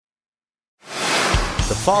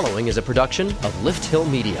The following is a production of Lift Hill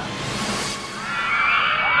Media.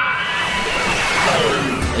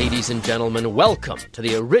 Ladies and gentlemen, welcome to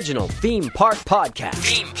the original Theme Park Podcast.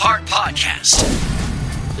 Theme Park Podcast.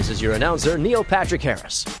 This is your announcer, Neil Patrick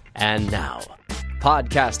Harris. And now,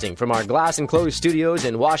 podcasting from our glass-enclosed studios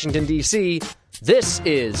in Washington, D.C., this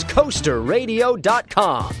is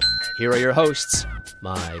CoasterRadio.com. Here are your hosts,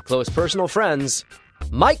 my close personal friends,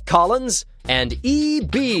 Mike Collins and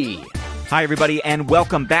E.B. Hi, everybody, and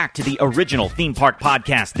welcome back to the original Theme Park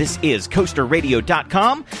Podcast. This is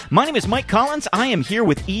CoasterRadio.com. My name is Mike Collins. I am here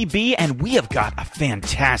with EB, and we have got a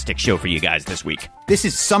fantastic show for you guys this week. This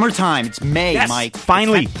is summertime. It's May, yes, Mike.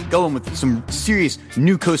 Finally. It's going with some serious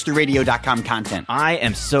new CoasterRadio.com content. I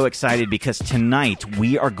am so excited because tonight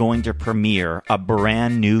we are going to premiere a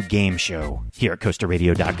brand new game show here at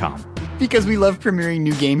CoasterRadio.com. Because we love premiering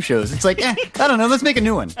new game shows. It's like, I don't know, let's make a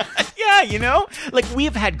new one. Yeah, you know? Like, we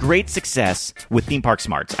have had great success with Theme Park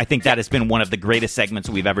Smarts. I think that has been one of the greatest segments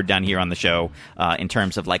we've ever done here on the show in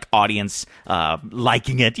terms of, like, audience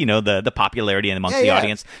liking it, you know, the popularity amongst the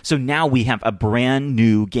audience. So now we have a brand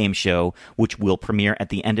new game show, which will premiere at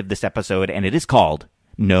the end of this episode, and it is called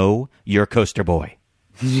Know Your Coaster Boy.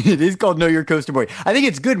 It is called Know Your Coaster Boy. I think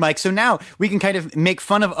it's good, Mike. So now we can kind of make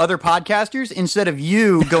fun of other podcasters instead of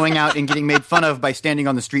you going out and getting made fun of by standing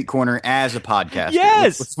on the street corner as a podcaster.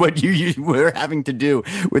 Yes! That's what you were having to do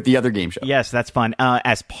with the other game show. Yes, that's fun.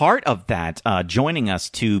 As part of that, joining us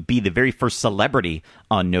to be the very first celebrity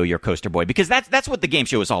on Know Your Coaster Boy, because that's what the game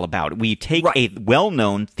show is all about. We take a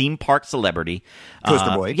well-known theme park celebrity,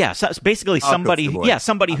 Coaster Boy. Yeah, so it's basically somebody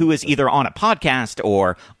who is either on a podcast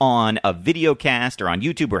or on a video cast or on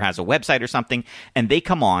YouTube or has a website or something, and they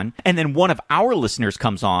come on, and then one of our listeners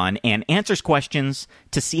comes on and answers questions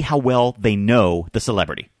to see how well they know the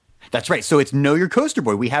celebrity. That's right. So it's Know Your Coaster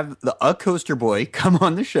Boy. We have a Coaster Boy come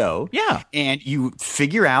on the show. Yeah. And you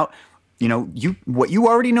figure out, you know, what you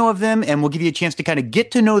already know of them, and we'll give you a chance to kind of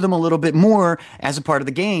get to know them a little bit more as a part of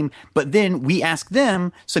the game. But then we ask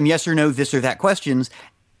them some yes or no, this or that questions.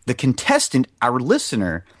 The contestant, our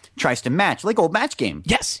listener, tries to match, like old match game.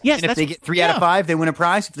 Yes. And if they get 3 out of 5, they win a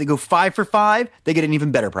prize. If they go 5 for 5, they get an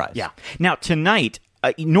even better prize. Yeah. Now, tonight,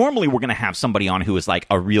 normally we're going to have somebody on who is like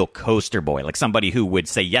a real coaster boy, like somebody who would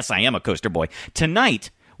say, yes, I am a coaster boy.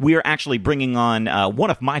 Tonight, we are actually bringing on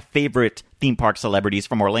one of my favorite theme park celebrities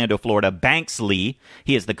from Orlando, Florida, Banks Lee.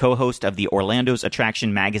 He is the co-host of the Orlando's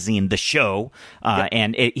attraction magazine, The Show.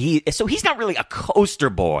 And he's not really a coaster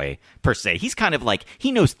boy, per se. He's kind of like,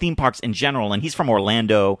 he knows theme parks in general, and he's from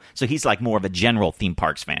Orlando, so he's like more of a general theme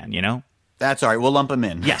parks fan, you know? That's all right. We'll lump him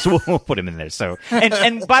in. Yes, we'll put him in there. So,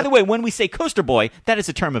 and by the way, when we say coaster boy, that is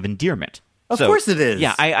a term of endearment. Of course it is.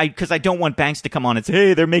 Yeah, because I don't want Banks to come on and say,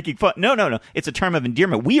 hey, they're making fun. No. It's a term of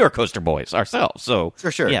endearment. We are coaster boys ourselves. So,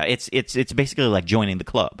 for sure. Yeah, it's basically like joining the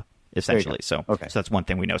club, essentially. So that's one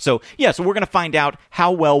thing we know. So, so we're going to find out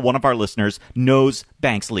how well one of our listeners knows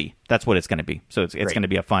Banks Lee. That's what it's going to be. So it's going to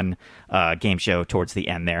be a fun game show towards the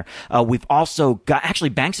end there. We've also got, actually,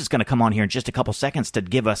 Banks is going to come on here in just a couple seconds to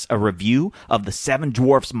give us a review of the Seven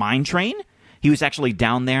Dwarfs Mine Train. He was actually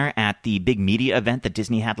down there at the big media event that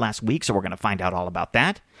Disney had last week, so we're going to find out all about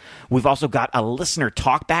that. We've also got a listener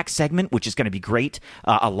talkback segment, which is going to be great.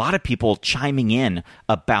 A lot of people chiming in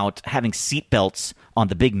about having seatbelts on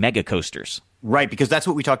the big mega coasters. Right, because that's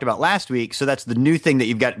what we talked about last week. So that's the new thing that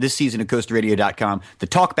you've got this season of CoasterRadio.com, the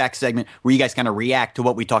talkback segment where you guys kind of react to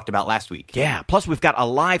what we talked about last week. Yeah, plus we've got a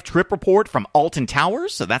live trip report from Alton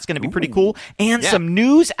Towers, so that's going to be pretty cool. And some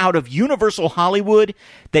news out of Universal Hollywood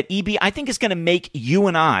that, EB, I think is going to make you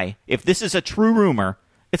and I, if this is a true rumor,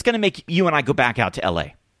 it's going to make you and I go back out to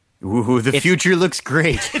L.A. Ooh, the future looks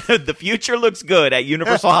great. The future looks good at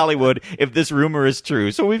Universal Hollywood if this rumor is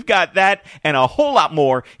true. So we've got that and a whole lot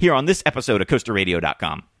more here on this episode of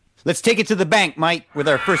CoasterRadio.com. Let's take it to the bank, Mike, with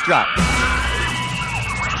our first drop.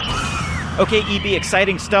 Okay, EB,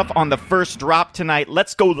 exciting stuff on the first drop tonight.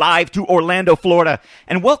 Let's go live to Orlando, Florida,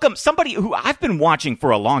 and welcome somebody who I've been watching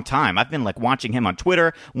for a long time. I've been watching him on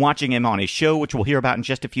Twitter, watching him on his show, which we'll hear about in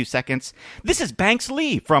just a few seconds. This is Banks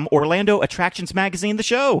Lee from Orlando Attractions Magazine, The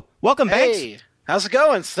Show. Welcome, Banks. Hey, how's it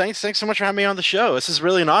going? Thanks so much for having me on the show. This is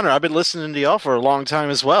really an honor. I've been listening to y'all for a long time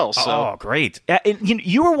as well. So. Oh, great.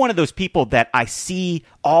 You are one of those people that I see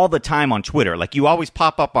all the time on Twitter. Like, you always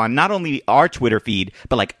pop up on not only our Twitter feed,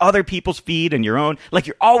 but like other people's feed and your own. Like,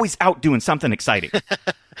 you're always out doing something exciting.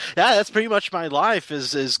 Yeah, that's pretty much my life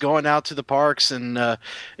is going out to the parks and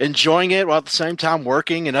enjoying it while at the same time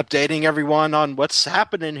working and updating everyone on what's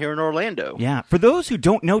happening here in Orlando. Yeah. For those who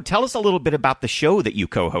don't know, tell us a little bit about the show that you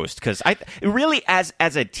co-host, because I really, as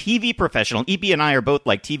a TV professional, EB and I are both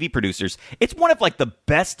like TV producers. It's one of like the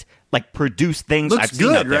best like produced things Looks I've seen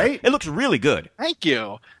good, out there. right? It looks really good. Thank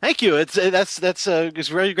you.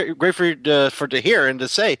 It's really great for you to hear and to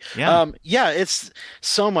say. Yeah. It's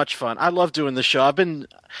so much fun. I love doing the show.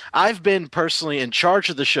 I've been personally in charge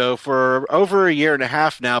of the show for over a year and a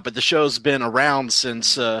half now, but the show's been around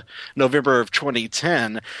since November of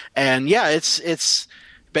 2010, and it's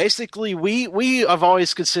basically we have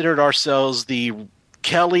always considered ourselves the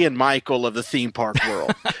Kelly and Michael of the theme park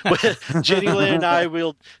world. Jenny Lynn and I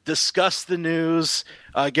will discuss the news,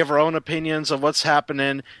 give our own opinions on what's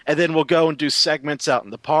happening, and then we'll go and do segments out in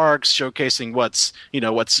the parks, showcasing what's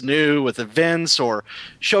new with events, or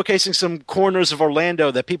showcasing some corners of Orlando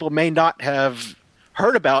that people may not have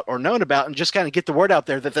heard about or known about, and just kind of get the word out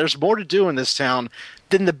there that there's more to do in this town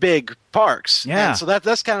than the big parks. Yeah. And so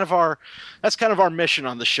that's kind of our mission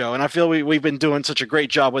on the show, and I feel we've been doing such a great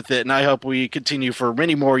job with it, and I hope we continue for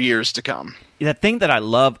many more years to come. The thing that I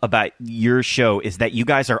love about your show is that you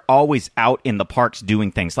guys are always out in the parks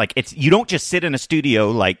doing things. Like you don't just sit in a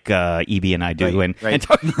studio like EB and I do and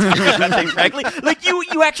talk about things. Frankly, like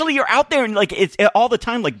you actually you're out there and like it's all the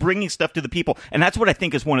time, like bringing stuff to the people. And that's what I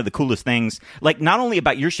think is one of the coolest things. Like not only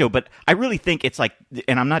about your show, but I really think it's like,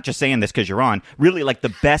 and I'm not just saying this because you're on, really like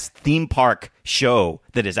the best theme park show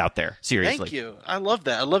that is out there. Seriously, thank you. I love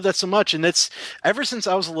that. I love that so much, and it's ever since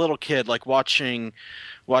I was a little kid, like watching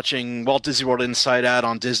Walt Disney World Inside Out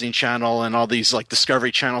on Disney Channel and all these like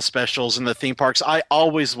Discovery Channel specials in the theme parks. I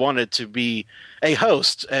always wanted to be a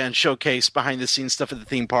host and showcase behind the scenes stuff at the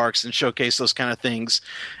theme parks and showcase those kind of things.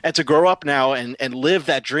 And to grow up now and live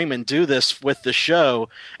that dream and do this with the show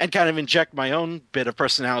and kind of inject my own bit of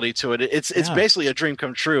personality to it. It's basically a dream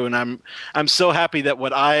come true. And I'm so happy that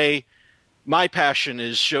my passion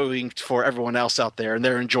is showing for everyone else out there, and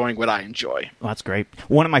they're enjoying what I enjoy. Well, that's great.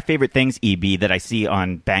 One of my favorite things, EB, that I see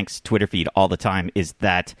on Banks' Twitter feed all the time is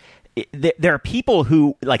that there are people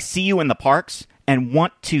who like see you in the parks and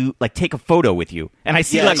want to like take a photo with you, and I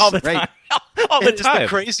see like all the time. All the time. It's the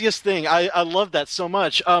craziest thing. I love that so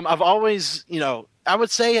much. I've always, I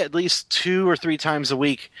would say at least 2 or 3 times a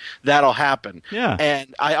week that'll happen. Yeah.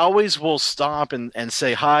 And I always will stop and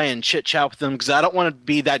say hi and chit chat with them because I don't want to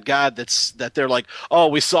be that guy that they're like, oh,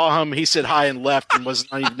 we saw him, he said hi and left and was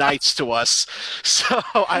not even nice to us. So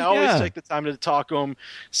I always take the time to talk to them,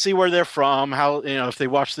 see where they're from, how if they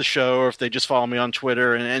watch the show or if they just follow me on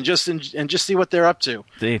Twitter and just see what they're up to.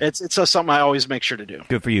 See. It's something I always make sure to do.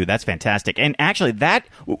 Good for you. That's fantastic. And actually,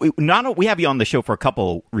 we have you on the show for a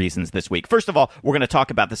couple reasons this week. First of all, we're going to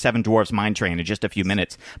talk about the Seven Dwarfs Mine Train in just a few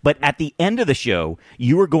minutes. But at the end of the show,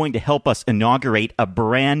 you are going to help us inaugurate a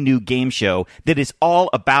brand new game show that is all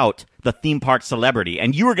about the theme park celebrity.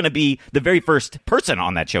 And you are going to be the very first person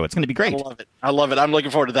on that show. It's going to be great. I love it. I'm looking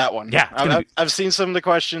forward to that one. Yeah. I've seen some of the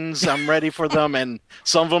questions. I'm ready for them. And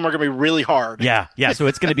some of them are going to be really hard. Yeah. So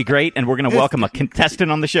it's going to be great. And we're going to welcome a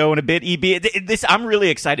contestant on the show in a bit. EB, I'm really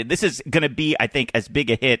excited. This is going to be, I think, as big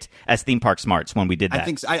a hit as Theme Park Smarts when we did that. I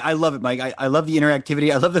think so. I love it, Mike. I love the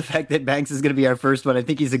interactivity. I love the fact that Banks is going to be our first one. I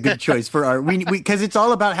think he's a good choice for our because it's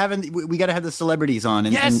all about we got to have the celebrities on.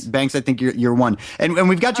 And Banks, I think you're one. And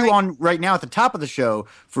we've got you on right now at the top of the show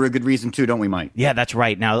for a good reason too, don't we, Mike? Yeah, that's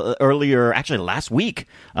right. Now, earlier, actually last week,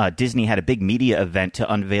 Disney had a big media event to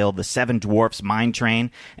unveil the Seven Dwarfs Mine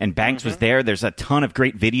Train, and Banks was there. There's a ton of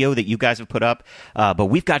great video that you guys have put up, but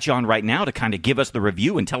we've got you on right now to kind of give us the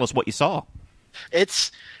review and tell us what you saw.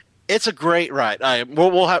 It's a great ride.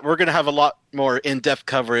 We're going to have a lot more in-depth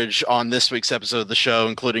coverage on this week's episode of the show,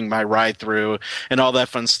 including my ride-through and all that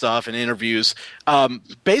fun stuff and interviews.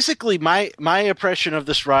 Basically, my impression of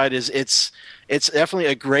this ride is it's definitely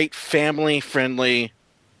a great family-friendly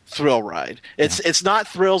thrill ride. It's not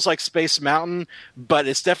thrills like Space Mountain, but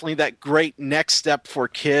it's definitely that great next step for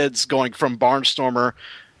kids going from Barnstormer.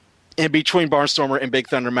 In between Barnstormer and Big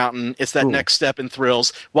Thunder Mountain, it's that next step in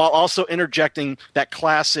thrills, while also interjecting that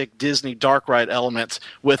classic Disney dark ride element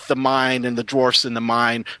with the mine and the dwarfs in the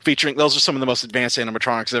mine, featuring those are some of the most advanced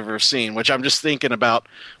animatronics I've ever seen. Which I'm just thinking about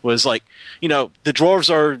was like, the dwarves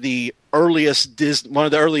are the one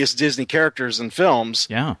of the earliest Disney characters in films,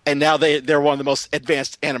 and now they're one of the most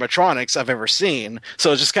advanced animatronics I've ever seen.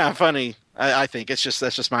 So it's just kind of funny. I think that's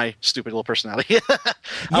just my stupid little personality.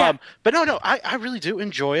 But no, I really do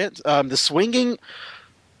enjoy it. The swinging,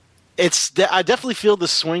 I definitely feel the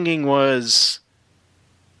swinging was,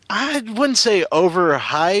 I wouldn't say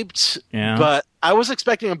overhyped, but I was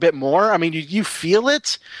expecting a bit more. I mean, you feel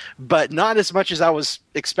it, but not as much as I was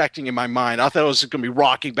expecting in my mind. I thought it was going to be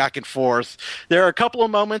rocking back and forth. There are a couple of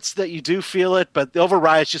moments that you do feel it, but the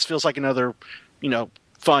override just feels like another,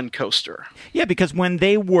 fun coaster. Yeah, because when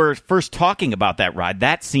they were first talking about that ride,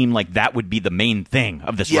 that seemed like that would be the main thing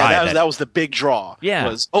of this ride. Yeah, that was the big draw. Yeah.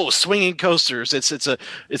 Was, swinging coasters. It's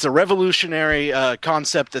a revolutionary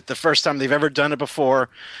concept that the first time they've ever done it before.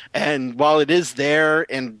 And while it is there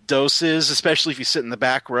in doses, especially if you sit in the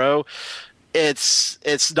back row,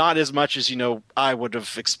 it's not as much as I would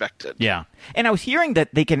have expected. Yeah, and I was hearing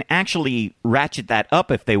that they can actually ratchet that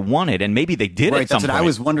up if they wanted, and maybe they did. Right, at some that's what point. I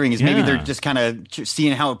was wondering. Is maybe they're just kind of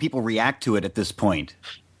seeing how people react to it at this point.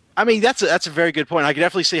 I mean, that's a very good point. I can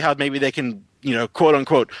definitely see how maybe they can, quote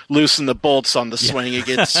unquote, loosen the bolts on the swing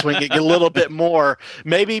and swing it a little bit more.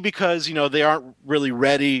 Maybe because they aren't really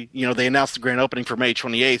ready. They announced the grand opening for May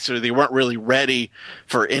 28th, so they weren't really ready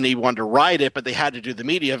for anyone to ride it, but they had to do the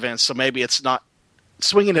media events, so maybe it's not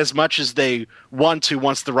swinging as much as they want to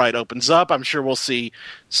once the ride opens up. I'm sure we'll see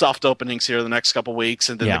soft openings here the next couple weeks,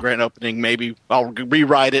 and then the grand opening, maybe I'll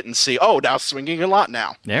rewrite it and see, now it's swinging a lot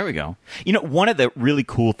now. There we go. One of the really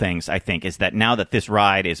cool things, I think, is that now that this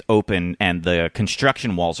ride is open and the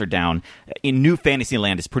construction walls are down, in New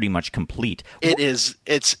Fantasyland is pretty much complete. It is.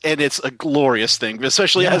 It's a glorious thing,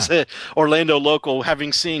 especially as an Orlando local,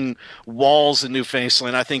 having seen walls in New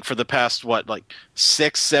Fantasyland, I think for the past,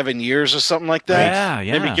 6-7 years or something like that.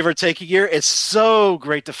 Yeah. Maybe give or take a year. It's so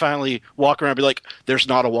great to finally walk around and be like, there's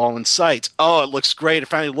not a wall in sight. Oh, it looks great. It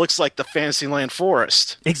finally looks like the Fantasyland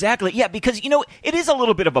forest. Exactly. Yeah, because, it is a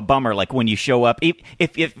little bit of a bummer, like when you show up.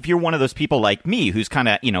 If you're one of those people like me who's kind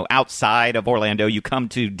of, outside of Orlando, you come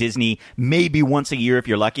to Disney maybe once a year if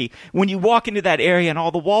you're lucky. When you walk into that area and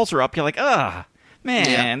all the walls are up, you're like,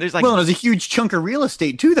 man, there's like... Well, there's a huge chunk of real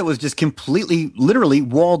estate, too, that was just completely, literally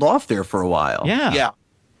walled off there for a while.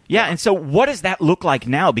 Yeah, and so what does that look like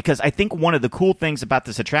now? Because I think one of the cool things about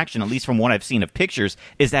this attraction, at least from what I've seen of pictures,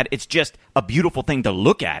 is that it's just a beautiful thing to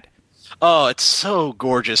look at. Oh, it's so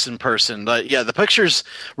gorgeous in person. But yeah, the pictures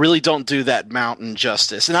really don't do that mountain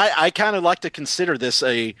justice. And I kind of like to consider this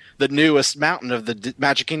the newest mountain of the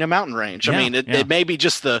Magic Kingdom mountain range. I mean, it may be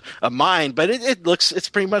just a mine, but it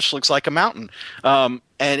pretty much looks like a mountain. And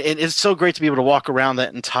it's so great to be able to walk around the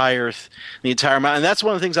entire mountain. And that's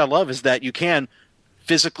one of the things I love is that you can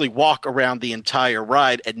physically walk around the entire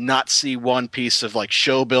ride and not see one piece of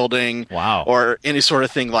show building or any sort of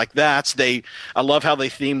thing like that. I love how they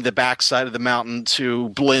themed the backside of the mountain to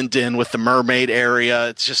blend in with the mermaid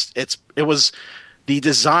area. The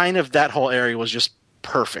design of that whole area was just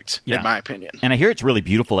perfect in my opinion. And I hear it's really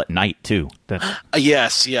beautiful at night too.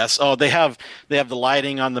 Yes. Oh, they have the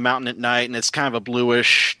lighting on the mountain at night, and it's kind of a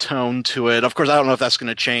bluish tone to it. Of course, I don't know if that's going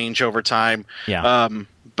to change over time.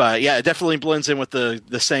 But yeah, it definitely blends in with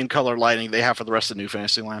the same color lighting they have for the rest of New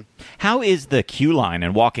Fantasyland. How is the queue line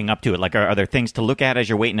and walking up to it? Like, are there things to look at as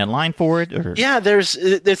you're waiting in line for it? Or? Yeah,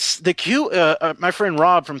 it's the queue. My friend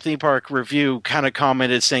Rob from Theme Park Review kind of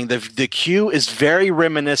commented saying the queue is very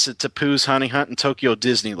reminiscent to Pooh's Honey Hunt in Tokyo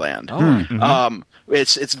Disneyland.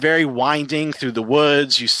 It's very winding through the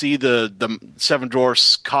woods. You see the Seven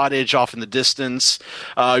Dwarfs cottage off in the distance.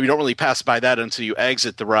 You don't really pass by that until you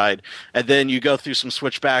exit the ride. And then you go through some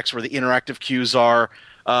switchbacks where the interactive queues are.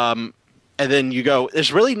 And then you go,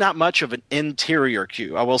 there's really not much of an interior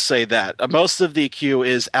queue, I will say that. Most of the queue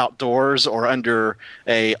is outdoors or under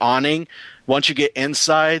a awning. Once you get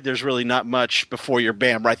inside, there's really not much before you're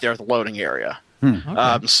right there at the loading area.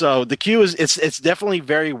 Okay. So the queue it's definitely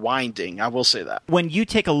very winding. I will say that. When you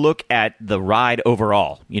take a look at the ride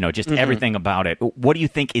overall, just everything about it, what do you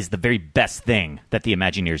think is the very best thing that the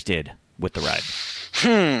Imagineers did with the ride?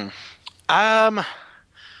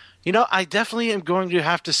 I definitely am going to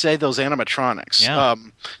have to say those animatronics.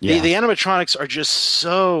 The animatronics are just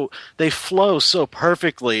they flow so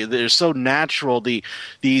perfectly. They're so natural. The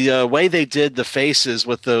way they did the faces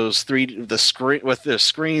with those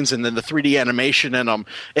screens and then the 3D animation in them,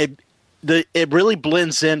 it really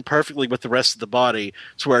blends in perfectly with the rest of the body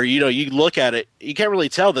to where, you look at it, you can't really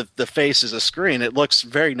tell that the face is a screen. It looks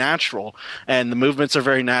very natural, and the movements are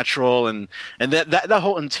very natural, and that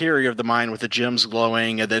whole interior of the mine with the gems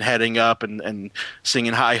glowing and then heading up and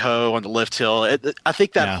singing hi-ho on the lift hill. I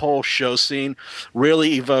think that whole show scene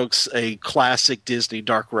really evokes a classic Disney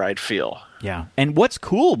dark ride feel. Yeah, and what's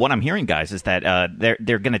cool, what I'm hearing, guys, is that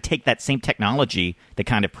they're going to take that same technology that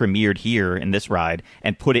kind of premiered here in this ride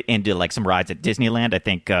and put it into some rides at Disneyland. I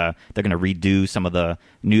think they're going to redo some of the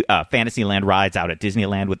new Fantasyland rides out at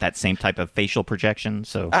Disneyland with that same type of facial projection.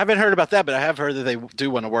 So I haven't heard about that, but I have heard that they do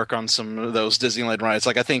want to work on some of those Disneyland rides.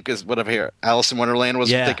 I think is what I've heard. Alice in Wonderland was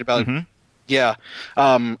thinking about. Mm-hmm. Yeah,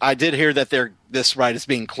 I did hear that this ride is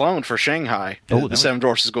being cloned for Shanghai. The Seven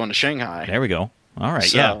Dwarfs is going to Shanghai. There we go. All right,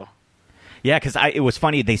 so, Yeah, because it was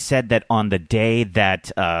funny. They said that on the day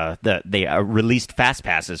that they released fast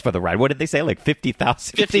passes for the ride. What did they say? Like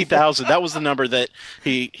 50,000. 50,000. That was the number that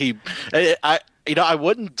I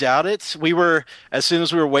wouldn't doubt it. As soon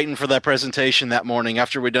as we were waiting for that presentation that morning,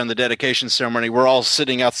 after we'd done the dedication ceremony, we're all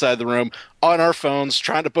sitting outside the room on our phones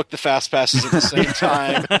trying to book the fast passes at the same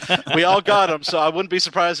time. We all got them, so I wouldn't be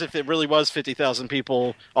surprised if it really was 50,000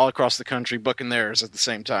 people all across the country booking theirs at the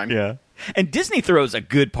same time. Yeah. And Disney throws a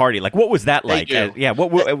good party. Like, what was that like?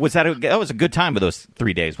 What was that? That was a good time with those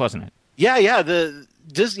 3 days, wasn't it? Yeah.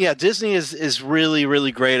 Disney is really,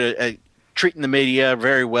 really great at treating the media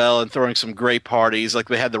very well and throwing some great parties. Like,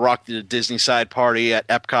 they had the Rock the Disney Side party at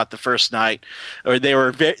Epcot the first night, or they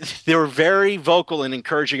were very vocal in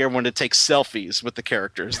encouraging everyone to take selfies with the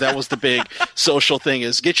characters. That was the big social thing: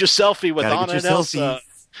 is get your selfie with Anna and Elsa.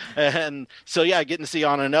 And so, getting to see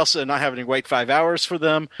Anna and Elsa and not having to wait 5 hours for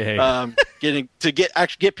them, getting to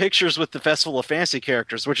get pictures with the Festival of Fantasy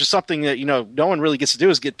characters, which is something that no one really gets to do,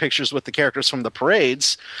 is get pictures with the characters from the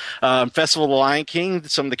parades. Festival of the Lion King,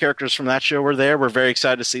 some of the characters from that show were there. We're very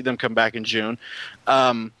excited to see them come back in June.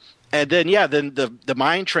 And then the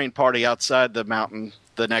Mine Train party outside the mountain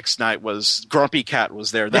the next night was Grumpy Cat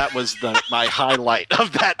was there. That was my highlight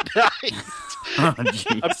of that night. Oh,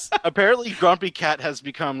 apparently, Grumpy Cat has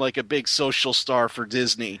become like a big social star for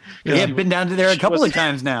Disney. Yeah, been down to there a couple of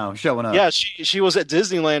times now, showing up. Yeah, she was at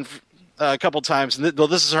Disneyland a couple times, and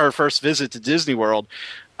this is her first visit to Disney World.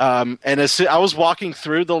 And I was walking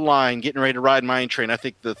through the line, getting ready to ride Mine Train, I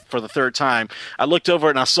think for the third time. I looked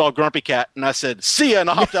over and I saw Grumpy Cat, and I said, "See ya!" And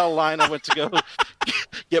I hopped out of the line. I went to go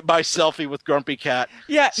get my selfie with Grumpy Cat.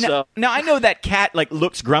 Yeah. Now I know that cat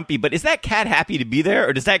looks grumpy, but is that cat happy to be there,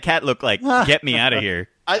 or does that cat look like get me out of here?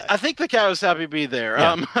 I think the cat was happy to be there.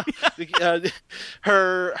 Yeah.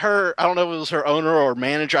 Her I don't know if it was her owner or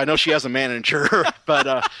manager. I know she has a manager,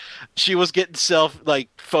 but she was getting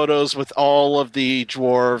photos with all of the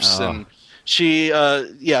dwarves, and she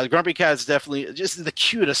Grumpy Cat's definitely just the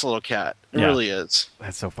cutest little cat. It really is.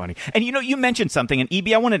 That's so funny. And you mentioned something, and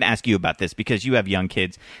EB, I wanted to ask you about this because you have young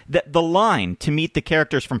kids. The line to meet the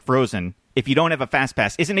characters from Frozen, if you don't have a fast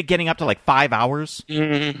pass, isn't it getting up to 5 hours?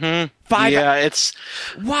 Mm-hmm. 5 Yeah, it's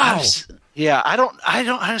wow. I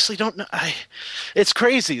honestly don't know. It's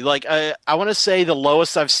crazy. I want to say the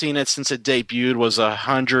lowest I've seen it since it debuted was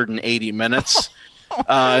 180 minutes.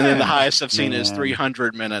 And then the highest I've seen is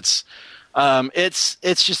 300 minutes. It's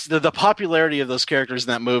just the popularity of those characters in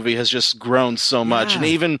that movie has just grown so much, and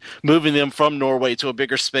even moving them from Norway to a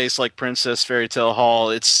bigger space like Princess Fairy Tale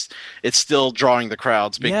Hall, it's still drawing the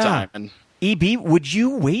crowds big time. And EB, would you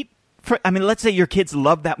wait for? I mean, let's say your kids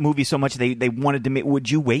love that movie so much they wanted to make. Would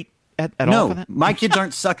you wait at all for that? No, my kids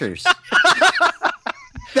aren't suckers.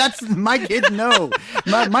 That's my kids know.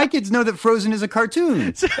 My kids know that Frozen is a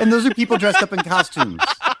cartoon, and those are people dressed up in costumes.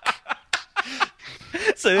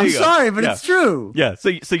 So I'm sorry, but it's true. Yeah. So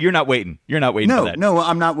you're not waiting. You're not waiting for that. No,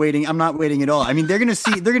 I'm not waiting. I'm not waiting at all. I mean, they're gonna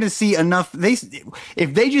see enough.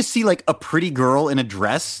 If they just see a pretty girl in a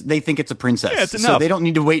dress, they think it's a princess. Yeah, it's enough. So they don't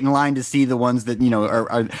need to wait in line to see the ones that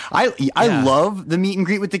are. I love the meet and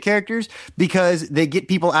greet with the characters because they get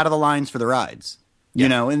people out of the lines for the rides.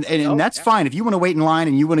 And that's fine. If you want to wait in line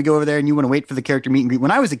and you want to go over there and you want to wait for the character meet and greet.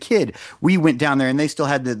 When I was a kid, we went down there and they still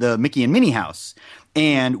had the Mickey and Minnie house.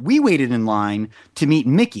 And we waited in line to meet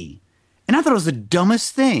Mickey. And I thought it was the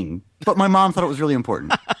dumbest thing. But my mom thought it was really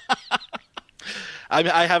important.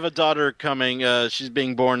 I have a daughter coming. She's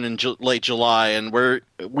being born in late July, and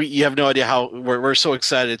you have no idea how we're so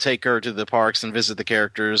excited to take her to the parks and visit the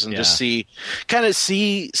characters and just see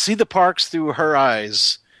the parks through her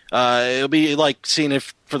eyes. It'll be like seeing it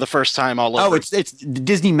for the first time all over. Oh, it's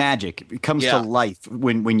Disney magic. It comes to life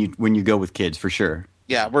when you go with kids, for sure.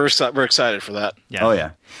 Yeah, we're excited for that. Yeah. Oh,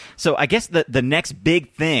 yeah. So I guess the next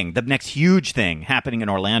big thing, the next huge thing happening in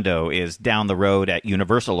Orlando is down the road at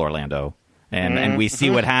Universal Orlando. And we see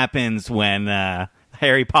what happens when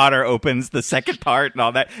Harry Potter opens the second part and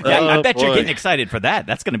all that. Yeah, I bet you're getting excited for that.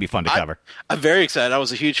 That's going to be fun to cover. I'm very excited. I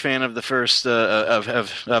was a huge fan of the first of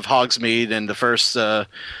Hogsmeade and the first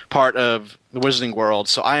part of the Wizarding World.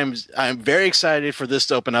 So I am very excited for this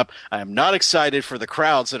to open up. I am not excited for the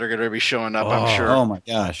crowds that are going to be showing up, I'm sure. Oh, my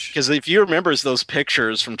gosh. Because if you remember those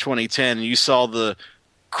pictures from 2010 and you saw the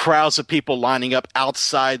crowds of people lining up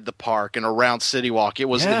outside the park and around City Walk, it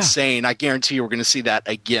was insane. I guarantee you we're going to see that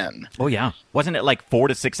again. Oh, yeah. Wasn't it 4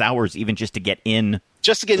 to 6 hours even just to get in?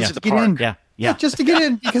 Just to get into the park. Yeah, just to get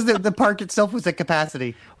in because the park itself was at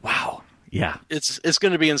capacity. Wow. Yeah. It's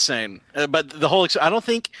going to be insane. But the whole I don't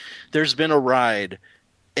think there's been a ride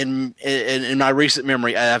in my recent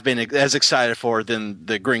memory, I've been as excited for than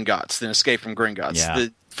the Gringotts, than Escape from Gringotts. Yeah.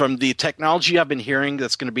 From the technology I've been hearing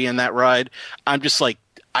that's going to be in that ride, I'm just like,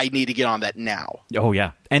 I need to get on that now. Oh,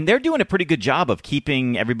 yeah. And they're doing a pretty good job of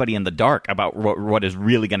keeping everybody in the dark about what is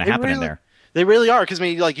really going to happen in there. They really are, because I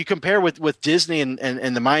mean, like you compare with Disney and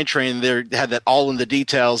the Mine Train, they had that all in the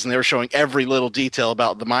details, and they were showing every little detail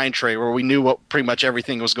about the Mine Train, where we knew what pretty much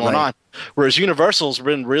everything was going on. Whereas Universal's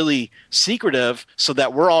been really secretive, so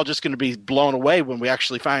that we're all just going to be blown away when we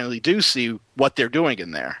actually finally do see what they're doing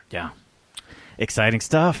in there. Yeah. Exciting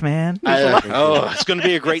stuff, man. It's going to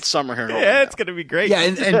be a great summer here. Yeah, it's going to be great. Yeah,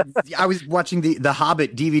 and I was watching the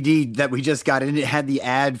Hobbit DVD that we just got, and it had the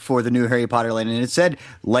ad for the new Harry Potter land, and it said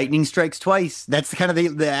 "Lightning strikes twice." That's kind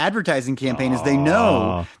of the advertising campaign. Is they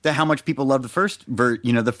know that how much people love the first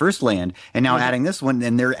land, and now adding this one,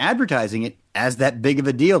 and they're advertising it as that big of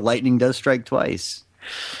a deal. Lightning does strike twice.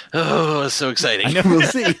 Oh, it's so exciting! I know. We'll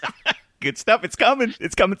see. Good stuff. It's coming.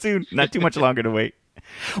 It's coming soon. Not too much longer to wait.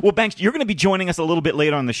 Well, Banks, you're going to be joining us a little bit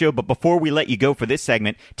later on the show, but before we let you go for this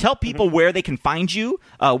segment, tell people where they can find you,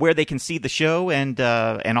 where they can see the show, and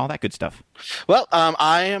all that good stuff. Well,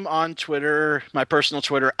 I am on Twitter, my personal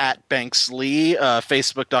Twitter, @BanksLee,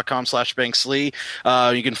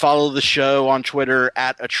 Facebook.com/BanksLee. You can follow the show on Twitter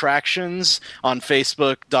 @Attractions, on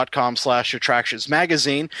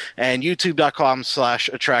Facebook.com/AttractionsMagazine, and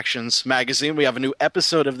YouTube.com/AttractionsMagazine. We have a new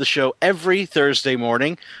episode of the show every Thursday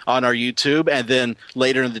morning on our YouTube, and then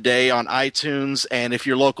later in the day on iTunes. And if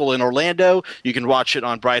you're local in Orlando, you can watch it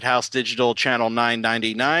on Bright House Digital Channel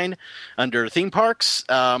 999 under Theme Parks,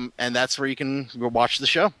 and that's where you can watch the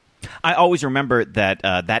show. I always remember that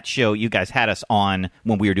that show you guys had us on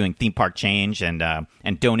when we were doing Theme Park Change and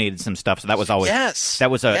donated some stuff. So that was always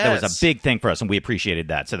that was a big thing for us, and we appreciated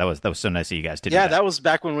that. So that was so nice of you guys to do that. Yeah, that was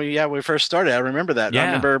back when we first started. I remember that. Yeah. I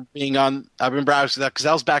remember being on. I remember because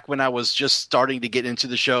that was back when I was just starting to get into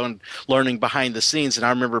the show and learning behind the scenes. And I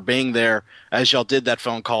remember being there as y'all did that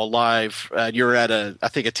phone call live. You were at a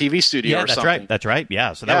TV studio or something. That's right.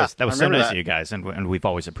 Yeah. So that was so nice of you guys, and we've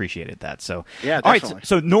always appreciated that. So yeah, definitely. All right.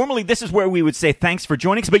 So normally this is where we would say thanks for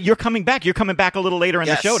joining us, but you're coming back. You're coming back a little later in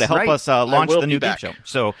the show to help us launch the new game show.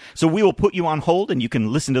 So we will put you on hold, and you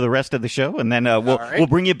can listen to the rest of the show, and then we'll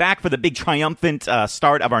bring you back for the big triumphant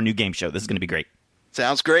start of our new game show. This is going to be great.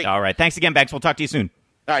 Sounds great. All right. Thanks again, Banks. We'll talk to you soon.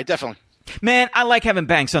 All right, definitely. Man, I like having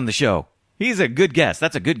Banks on the show. He's a good guest.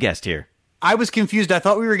 That's a good guest here. I was confused. I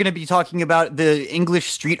thought we were going to be talking about the English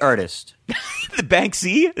street artist. The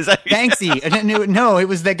Banksy? Is that Banksy? No, it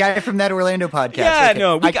was the guy from that Orlando podcast. Yeah, okay.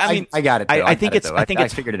 no, I got it. Though. I think I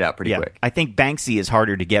figured it out pretty quick. I think Banksy is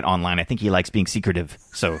harder to get online. I think he likes being secretive,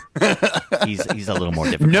 so he's a little more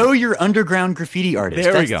difficult. Know your underground graffiti artist.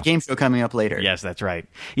 There we go. The game show coming up later. Yes, that's right.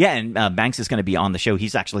 Yeah, and Banks is going to be on the show.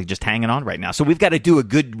 He's actually just hanging on right now, so we've got to do a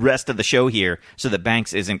good rest of the show here so that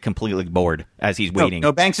Banks isn't completely bored as he's waiting.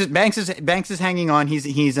 No, Banks is hanging on.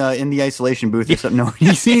 He's in the isolation booth or something. No,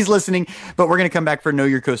 he's listening. But we're going to come back for Know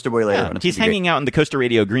Your Coaster Boy later. Yeah, he's hanging out in the Coaster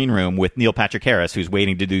Radio green room with Neil Patrick Harris, who's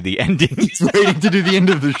waiting to do the ending. He's waiting to do the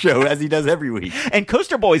end of the show, as he does every week. And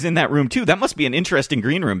Coaster Boy's in that room, too. That must be an interesting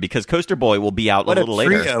green room, because Coaster Boy will be out a little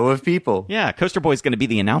later. What a trio of people. Yeah, Coaster Boy's going to be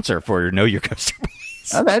the announcer for Know Your Coaster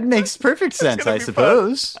Boys. Oh, that makes perfect sense, I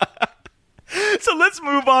suppose. So let's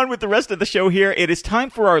move on with the rest of the show here. It is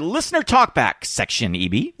time for our Listener Talkback section,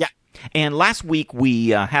 EB. Yeah. And last week, we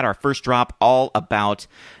had our first drop all about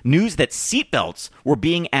news that seatbelts were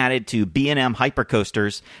being added to B&M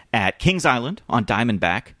Hypercoasters at Kings Island on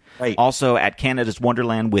Diamondback. Right. Also at Canada's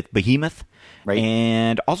Wonderland with Behemoth. Right.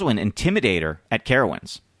 And also an Intimidator at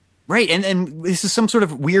Carowinds. Right, and this is some sort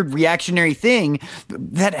of weird reactionary thing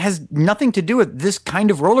that has nothing to do with this kind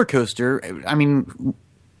of roller coaster. I mean,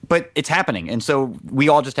 but it's happening, and so we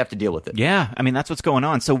all just have to deal with it. Yeah, I mean, that's what's going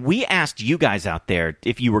on. So we asked you guys out there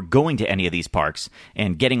if you were going to any of these parks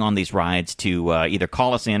and getting on these rides to either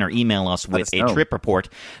call us in or email us with a trip report.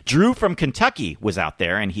 Drew from Kentucky was out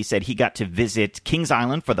there, and he said he got to visit Kings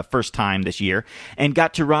Island for the first time this year and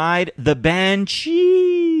got to ride the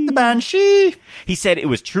Banshee. The Banshee. He said it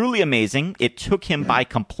was truly amazing. It took him by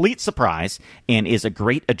complete surprise and is a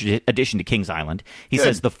great addition to Kings Island. He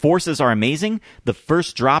says the forces are amazing. The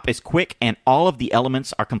first drop is quick, and all of the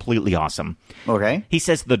elements are completely awesome. Okay. He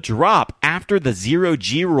says the drop after the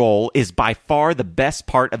zero-G roll is by far the best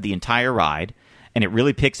part of the entire ride, and it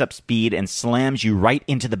really picks up speed and slams you right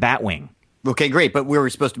into the Batwing. Okay, great. But we were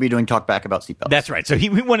supposed to be doing talk back about seatbelts. That's right. So he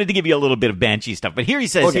wanted to give you a little bit of Banshee stuff. But here he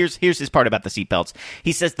says, here's his part about the seatbelts.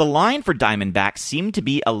 He says, the line for Diamondback seemed to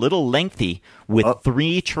be a little lengthy with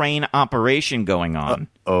 3-train operation going on.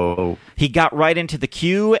 He got right into the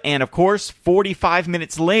queue, and of course, 45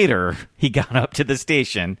 minutes later, he got up to the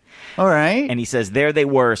station. All right. And he says, there they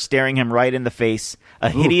were, staring him right in the face. A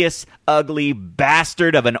hideous, ugly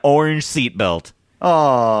bastard of an orange seatbelt.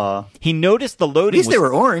 Aw. He noticed the loading. At least they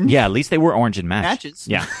were orange. Yeah, at least they were orange and matches.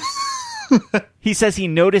 Yeah. He says he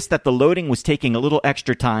noticed that the loading was taking a little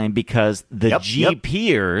extra time because the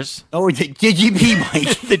GPers... Oh, the GP,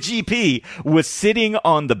 Mike. The GP was sitting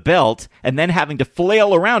on the belt and then having to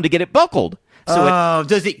flail around to get it buckled. So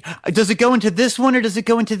does it go into this one or does it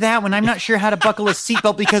go into that one? I'm not sure how to buckle a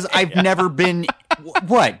seatbelt because I've never been...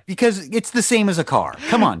 What? Because it's the same as a car.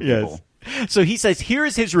 Come on, people. Yes. So he says, here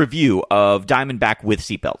is his review of Diamondback with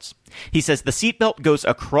seatbelts. He says, the seatbelt goes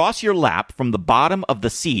across your lap from the bottom of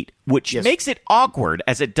the seat, which makes it awkward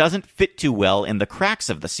as it doesn't fit too well in the cracks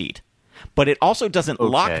of the seat. But it also doesn't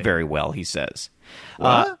lock very well, he says.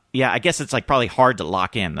 Yeah, I guess it's like probably hard to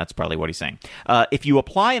lock in. That's probably what he's saying. If you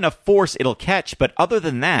apply enough force, it'll catch. But other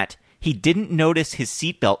than that, he didn't notice his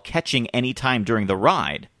seatbelt catching any time during the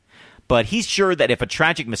ride. But he's sure that if a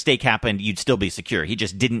tragic mistake happened, you'd still be secure. He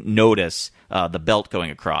just didn't notice the belt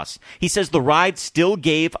going across. He says the ride still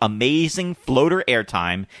gave amazing floater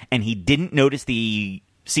airtime, and he didn't notice the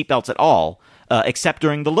seatbelts at all, except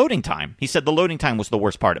during the loading time. He said the loading time was the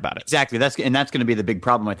worst part about it. Exactly. That's going to be the big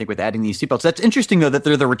problem, I think, with adding these seatbelts. That's interesting, though, that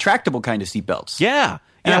they're the retractable kind of seatbelts. Yeah.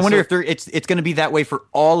 And I wonder if it's going to be that way for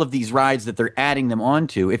all of these rides that they're adding them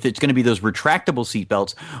onto, if it's going to be those retractable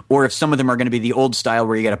seatbelts, or if some of them are going to be the old style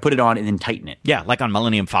where you got to put it on and then tighten it. Yeah, like on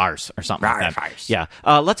Millennium Fires or something like that. Fires. Yeah.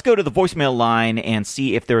 Let's go to the voicemail line and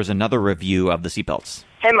see if there's another review of the seatbelts.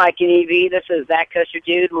 Hey, Mike and Evie, this is that Coaster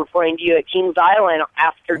Dude reporting to you at Kings Island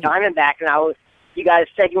after Diamondback, and you guys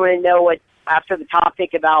said you wanted to know what, after the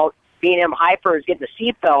topic about B&M Hypers getting the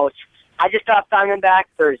seatbelts, I just thought Diamondback,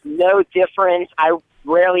 there's no difference. I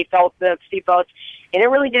rarely felt the seatbelts, and it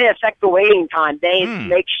really didn't affect the waiting time. They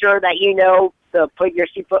make sure that you know to put your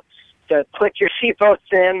seatbelts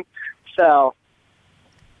in. So,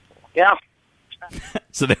 yeah.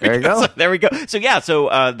 So there you go. So there we go. So yeah,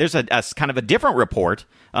 there's a kind of a different report.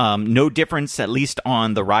 No difference, at least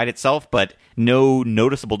on the ride itself, but no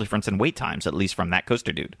noticeable difference in wait times, at least from that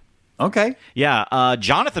Coaster Dude. Okay. Yeah,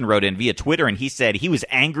 Jonathan wrote in via Twitter, and he said he was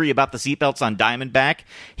angry about the seatbelts on Diamondback.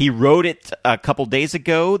 He wrote it a couple days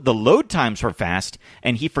ago. The load times were fast,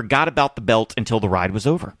 and he forgot about the belt until the ride was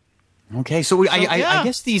over. Okay, so I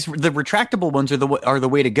guess the retractable ones are the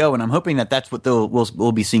way to go, and I'm hoping that that's what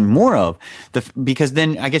we'll be seeing more of. Because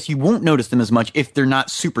then I guess you won't notice them as much if they're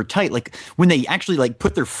not super tight. Like when they actually like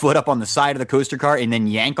put their foot up on the side of the coaster car and then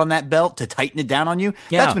yank on that belt to tighten it down on you.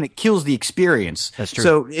 Yeah. That's when it kills the experience. That's true.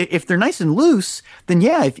 So if they're nice and loose, then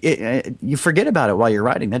you forget about it while you're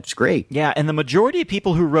riding. That's great. Yeah, and the majority of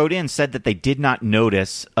people who wrote in said that they did not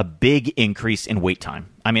notice a big increase in wait time.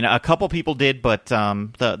 I mean, a couple people did, but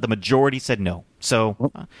the majority said no.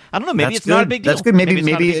 So I don't know. Maybe it's not a big deal. That's good. Maybe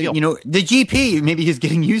the GP maybe he's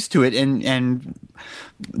getting used to it, and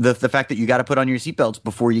the fact that you got to put on your seatbelts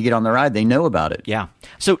before you get on the ride, they know about it. Yeah.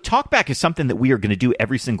 So talkback is something that we are going to do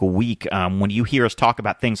every single week. When you hear us talk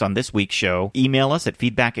about things on this week's show, email us at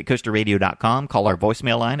feedback@coasterradio.com. Call our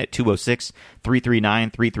voicemail line at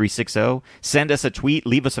 206-339-3360. Send us a tweet.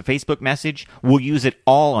 Leave us a Facebook message. We'll use it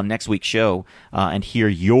all on next week's show and hear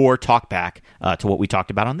your talkback to what we talked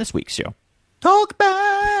about on this week's show. Talk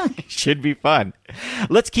back! Should be fun.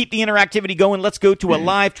 Let's keep the interactivity going. Let's go to a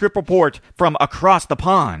live trip report from across the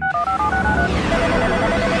pond.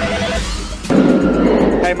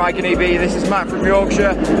 Hey Mike and EB, this is Matt from Yorkshire.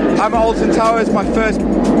 I'm at Alton Towers, my first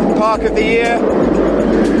park of the year.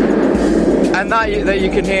 And that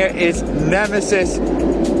you can hear is Nemesis.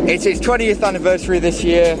 It's its 20th anniversary this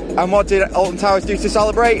year. And what did Alton Towers do to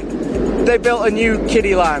celebrate? They built a new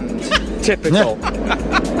kiddie land. Typical.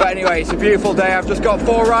 But anyway, it's a beautiful day. I've just got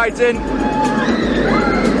 4 rides in.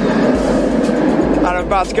 And I'm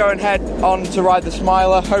about to go and head on to ride the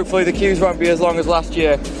Smiler. Hopefully the queues won't be as long as last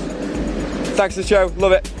year. Thanks for the show.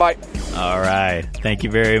 Love it. Bye. All right. Thank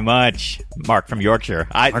you very much. Mark from Yorkshire.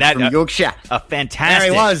 Yorkshire. A fantastic.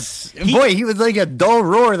 There he was. He was like a dull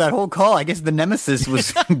roar that whole call. I guess the Nemesis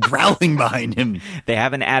was growling behind him. They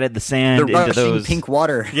haven't added the sand into rushing those. Pink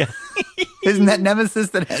water. Yeah. Isn't that Nemesis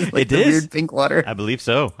that has like the weird pink water? I believe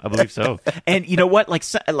so. And you know what? Like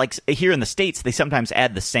here in the States, they sometimes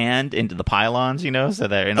add the sand into the pylons, so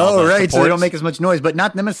they're in all the supports. So they don't make as much noise, but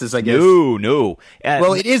not Nemesis, I guess. No.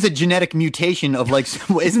 Well, it is a genetic mutation of like,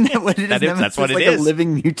 isn't that what it is? That's what it is. A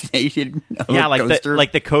living mutation. Yeah,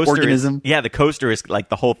 like the coaster organism. The coaster is like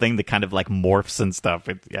the whole thing that kind of like morphs and stuff.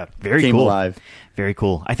 Very Came cool. Alive. Very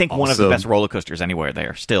cool. I think one of the best roller coasters anywhere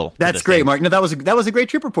there still. That's great, Mark. No, that was a great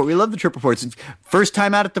trip report. We love the trip reports. First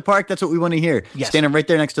time out at the park, that's what we want to hear. Yes. Standing right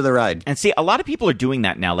there next to the ride. And see, a lot of people are doing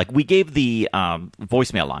that now. Like we gave the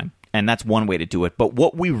voicemail line, and that's one way to do it. But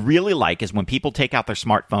what we really like is when people take out their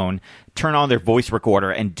smartphone, turn on their voice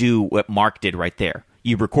recorder, and do what Mark did right there.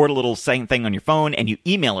 You record a little thing on your phone, and you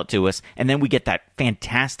email it to us, and then we get that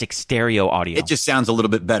fantastic stereo audio. It just sounds a little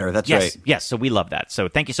bit better. That's right. Yes, so we love that. So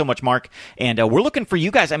thank you so much, Mark. And we're looking for you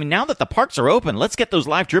guys. I mean, now that the parks are open, let's get those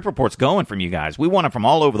live trip reports going from you guys. We want them from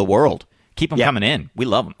all over the world. Keep them coming in. We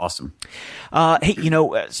love them. Awesome. Hey,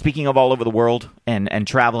 speaking of all over the world and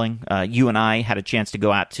traveling, you and I had a chance to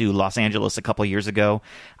go out to Los Angeles a couple of years ago.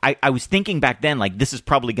 I was thinking back then, like, this is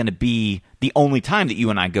probably going to be the only time that you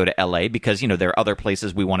and I go to L.A. because, there are other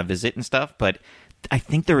places we want to visit and stuff. But I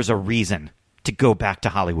think there is a reason to go back to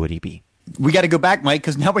Hollywood, E.B. We got to go back, Mike,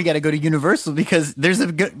 because now we got to go to Universal because there's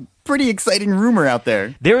a pretty exciting rumor out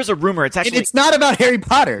there. There is a rumor. It's not about Harry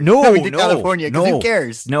Potter. No, California, because who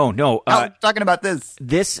cares? No. I'm talking about this.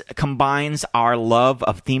 This combines our love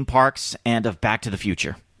of theme parks and of Back to the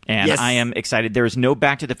Future. And yes. I am excited. There is no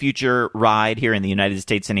Back to the Future ride here in the United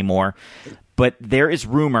States anymore. But there is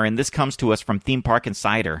rumor, and this comes to us from Theme Park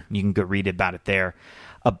Insider. You can go read about it there,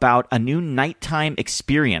 about a new nighttime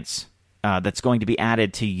experience that's going to be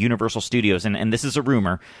added to Universal Studios. And this is a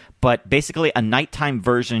rumor, but basically a nighttime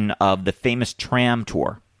version of the famous tram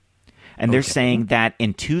tour. And they're saying that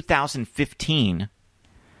in 2015,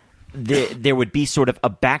 there would be sort of a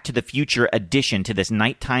Back to the Future addition to this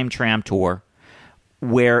nighttime tram tour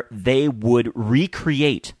where they would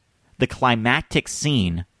recreate the climactic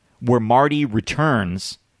scene where Marty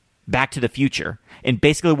returns Back to the Future. And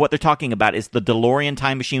basically what they're talking about is the DeLorean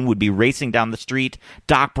time machine would be racing down the street.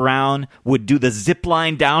 Doc Brown would do the zip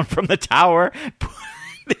line down from the tower.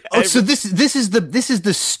 So this is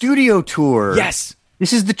the studio tour. Yes.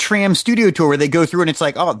 This is the tram studio tour where they go through and it's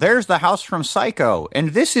like, oh, there's the house from Psycho. And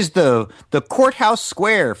this is the courthouse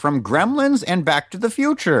square from Gremlins and Back to the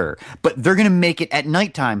Future. But they're going to make it at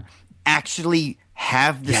nighttime actually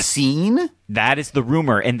have the scene. That is the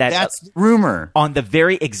rumor. And that's the rumor. On the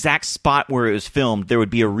very exact spot where it was filmed, there would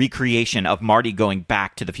be a recreation of Marty going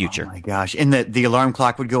back to the future. Oh, my gosh. And the alarm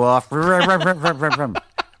clock would go off. Come on,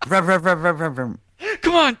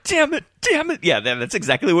 damn it. Yeah, that's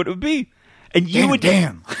exactly what it would be. And you would...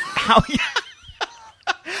 Damn.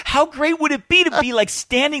 How great would it be to be like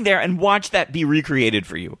standing there and watch that be recreated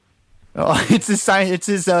for you? Oh, it's his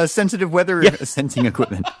sensitive weather sensing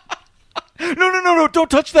equipment. No,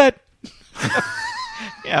 don't touch that.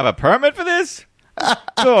 You have a permit for this? Of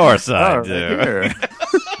course I do.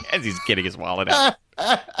 As he's getting his wallet out.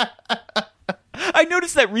 I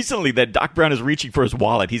noticed that recently that Doc Brown is reaching for his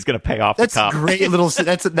wallet. He's going to pay off the cop. Great little.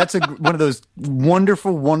 That's one of those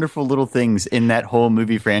wonderful, wonderful little things in that whole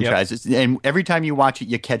movie franchise. Yep. And every time you watch it,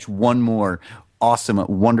 you catch one more awesome,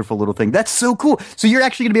 wonderful little thing. That's so cool. So you're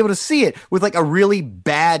actually going to be able to see it with like a really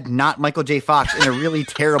bad, not Michael J. Fox, and a really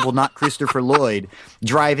terrible, not Christopher Lloyd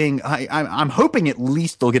driving. I'm hoping at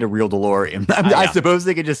least they'll get a real DeLorean. I suppose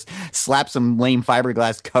they could just slap some lame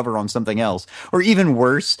fiberglass cover on something else, or even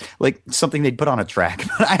worse, like something they'd put on a track.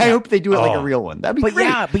 I hope they do it like a real one. That'd be great.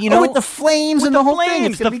 Yeah, but with the flames and the whole thing,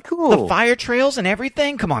 it's going to be cool. The fire trails and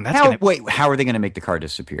everything. Come on, wait, how are they going to make the car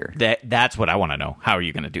disappear? That's what I want to know. How are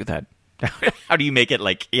you going to do that? How do you make it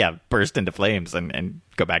burst into flames and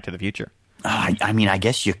go back to the future? I mean, I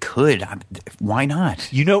guess you could. Why not?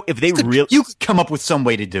 If they really... You could come up with some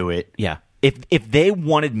way to do it. Yeah. If they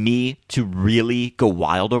wanted me to really go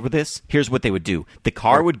wild over this, here's what they would do. The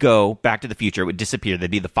car would go back to the future. It would disappear.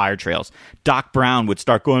 There'd be the fire trails. Doc Brown would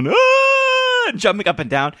start going, and jumping up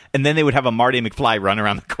and down, and then they would have a Marty McFly run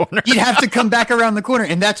around the corner. You'd have to come back around the corner,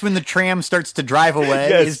 and that's when the tram starts to drive away.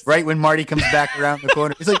 Yes. Is right when Marty comes back around the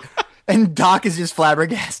corner. He's like... And Doc is just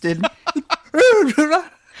flabbergasted.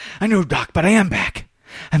 I know, Doc, but I am back.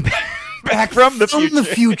 I'm back from the future. From the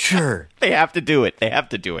future. They have to do it.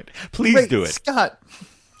 Please do it. Scott.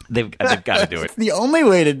 They've got to do it. It's the only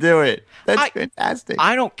way to do it. That's fantastic.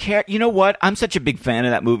 I don't care. You know what? I'm such a big fan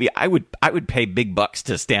of that movie. I would pay big bucks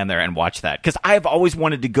to stand there and watch that because I've always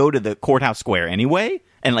wanted to go to the courthouse square anyway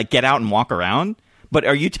and get out and walk around. But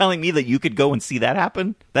are you telling me that you could go and see that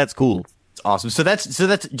happen? That's cool. awesome. So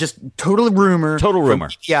that's just total rumor. Total rumor.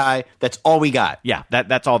 EPI. That's all we got. Yeah,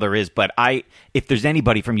 that's all there is. But if there's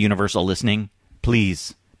anybody from Universal listening,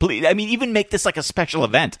 please, I mean, even make this like a special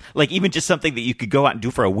event, like even just something that you could go out and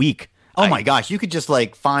do for a week. Oh my gosh, you could just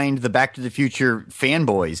like find the Back to the Future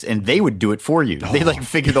fanboys and they would do it for you. They like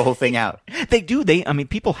figure the whole thing out. They do. I mean,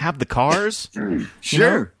 people have the cars. Sure. You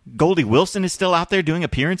know, Goldie Wilson is still out there doing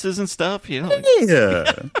appearances and stuff. You know?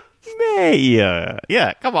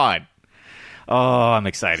 Yeah, come on. Oh, I'm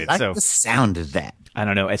excited. I like the sound of that. I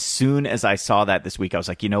don't know. As soon as I saw that this week, I was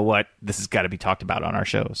like, you know what? This has got to be talked about on our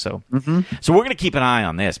show. So so we're going to keep an eye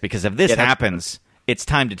on this because if this happens, it's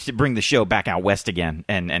time to bring the show back out west again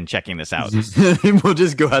and checking this out. We'll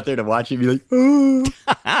just go out there to watch it and be like, oh.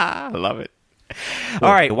 I love it.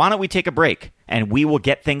 All right, why don't we take a break and we will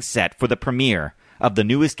get things set for the premiere of the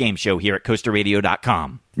newest game show here at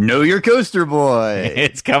CoasterRadio.com. Know Your Coaster Boy.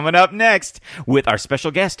 It's coming up next with our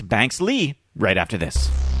special guest, Banks Lee, right after this.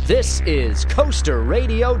 This is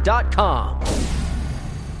CoasterRadio.com.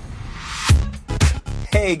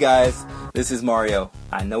 Hey guys, this is Mario.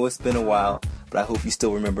 I know it's been a while, but I hope you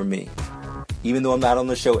still remember me. Even though I'm not on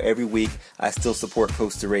the show every week, I still support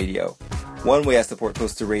Coaster Radio. One way I support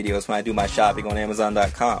Coaster Radio is when I do my shopping on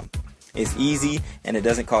Amazon.com. It's easy and it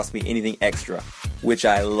doesn't cost me anything extra, which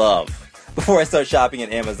I love. Before I start shopping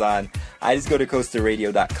at Amazon, I just go to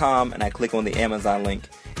CoasterRadio.com and I click on the Amazon link,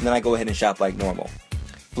 and then I go ahead and shop like normal.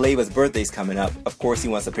 Flava's birthday's coming up. Of course he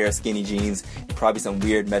wants a pair of skinny jeans and probably some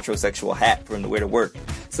weird metrosexual hat for him to wear to work.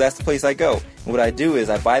 So that's the place I go. And what I do is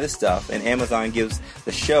I buy the stuff and Amazon gives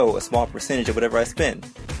the show a small percentage of whatever I spend.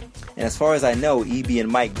 And as far as I know, EB and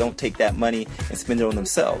Mike don't take that money and spend it on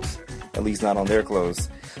themselves. At least not on their clothes.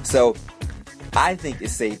 So I think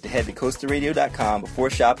it's safe to head to CoasterRadio.com before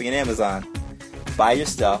shopping at Amazon. Buy your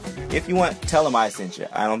stuff. If you want, tell them I sent you.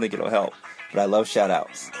 I don't think it'll help. But I love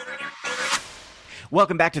shout-outs.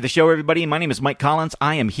 Welcome back to the show, everybody. My name is Mike Collins.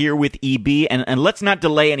 I am here with EB, and let's not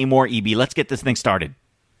delay anymore, EB. Let's get this thing started.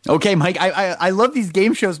 Okay, Mike, I love these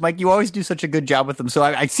game shows, Mike. You always do such a good job with them. So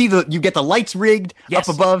I see you get the lights rigged up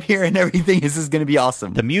above here and everything. This is going to be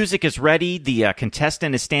awesome. The music is ready. The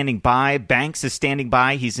contestant is standing by. Banks is standing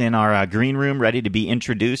by. He's in our green room ready to be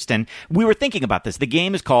introduced. And we were thinking about this. The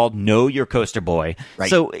game is called Know Your Coaster Boy. Right.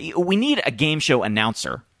 So we need a game show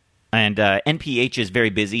announcer. And NPH is very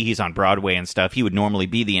busy. He's on Broadway and stuff. He would normally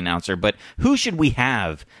be the announcer. But who should we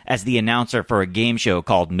have as the announcer for a game show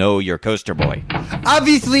called Know Your Coaster Boy?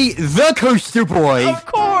 Obviously, the Coaster Boy. Of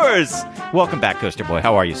course. Welcome back, Coaster Boy.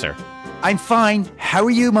 How are you, sir? I'm fine. How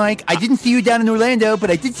are you, Mike? I didn't see you down in Orlando,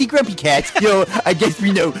 but I did see Grumpy Cat. So I guess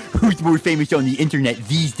we know who's more famous on the internet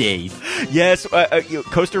these days. Yes,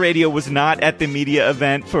 Coaster Radio was not at the media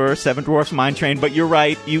event for Seven Dwarfs Mine Train, but you're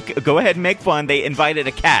right. You go ahead and make fun. They invited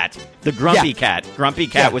a cat, the Grumpy Cat. Grumpy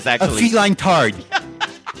Cat was actually a feline tard.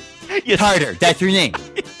 Yes. Tartar, that's her name.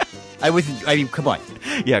 I mean, come on.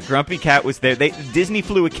 Yeah, Grumpy Cat was there. Disney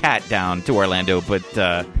flew a cat down to Orlando, but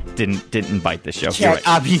didn't invite the show. Cat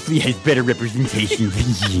obviously has better representation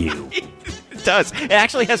than you. It does. It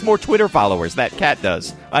actually has more Twitter followers. That cat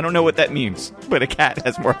does. I don't know what that means, but a cat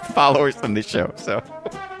has more followers than the show. So,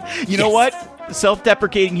 you know what?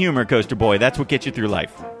 Self-deprecating humor, Coaster Boy. That's what gets you through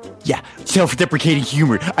life. Yeah, self-deprecating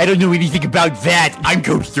humor. I don't know anything about that. I'm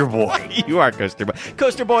Coaster Boy. You are Coaster Boy.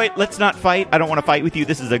 Coaster Boy, let's not fight. I don't want to fight with you.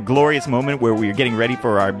 This is a glorious moment where we're getting ready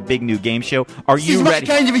for our big new game show. Are you ready? It's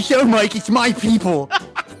my kind of a show, Mike. It's my people.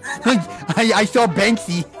 I saw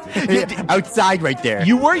Banksy outside right there.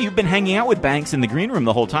 You've been hanging out with Banks in the green room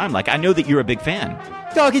the whole time. Like, I know that you're a big fan.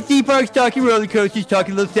 Talking theme parks, talking roller coasters,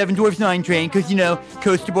 talking little Seven Dwarfs Mine Train, because, you know,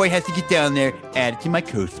 Coaster Boy has to get down there, add it to my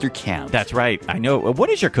coaster count. That's right. I know. What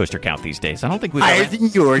is your coaster count these days? I don't think we've higher than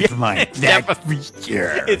yours, Mike. That's for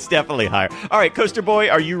sure. It's definitely higher. All right, Coaster Boy,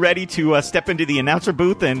 are you ready to step into the announcer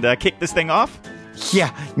booth and kick this thing off?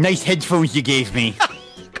 Yeah, nice headphones you gave me.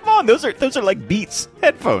 Come on, those are like Beats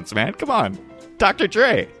headphones, man. Come on, Dr.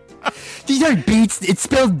 Dre. These aren't Beats. It's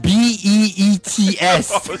spelled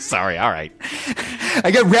B-E-E-T-S. Oh, sorry. All right.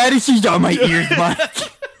 I got radishes on my ears, Mike.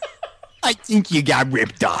 I think you got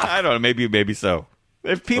ripped off. I don't know. Maybe so.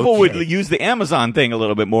 If people would use the Amazon thing a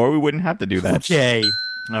little bit more, we wouldn't have to do that. Okay.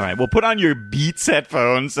 All right. Well, put on your Beats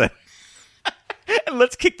headphones and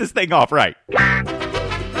let's kick this thing off right.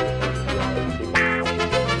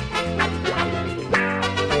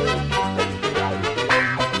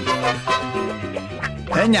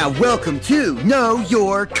 And now, welcome to Know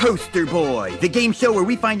Your Coaster Boy, the game show where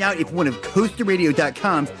we find out if one of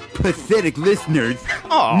CoasterRadio.com's pathetic listeners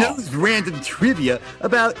knows random trivia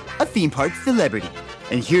about a theme park celebrity.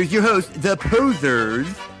 And here's your host, the posers,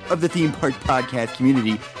 of the Theme Park Podcast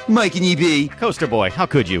community, Mike and EB. Coaster Boy, how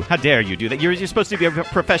could you? How dare you do that? You're supposed to be a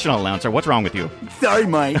professional announcer. What's wrong with you? Sorry,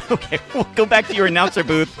 Mike. Okay, we'll go back to your announcer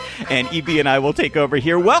booth, and EB and I will take over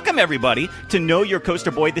here. Welcome, everybody, to Know Your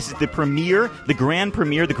Coaster Boy. This is the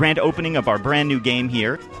grand opening of our brand new game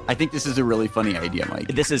here. I think this is a really funny idea, Mike.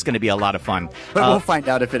 This is going to be a lot of fun. But we'll find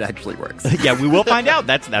out if it actually works. Yeah, we will find out.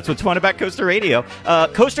 That's what's fun about Coaster Radio.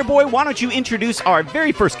 Coaster Boy, why don't you introduce our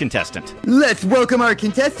very first contestant? Let's welcome our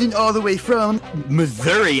contestant all the way from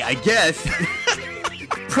Missouri, I guess.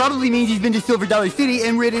 Probably means he's been to Silver Dollar City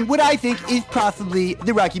and ridden what I think is possibly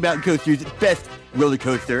the Rocky Mountain Coaster's best roller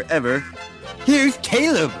coaster ever. Here's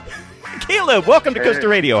Caleb. Caleb, welcome to Coaster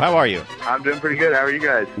Radio. How are you? I'm doing pretty good. How are you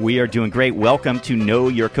guys? We are doing great. Welcome to Know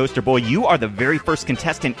Your Coaster Boy. You are the very first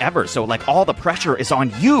contestant ever, so all the pressure is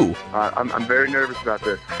on you. I'm very nervous about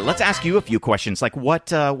this. Let's ask you a few questions.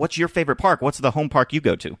 What's your favorite park? What's the home park you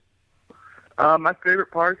go to? My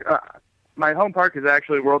favorite park, my home park is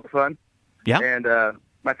actually World of Fun. Yeah. And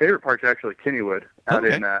my favorite park is actually Kennywood out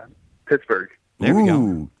in Pittsburgh. There we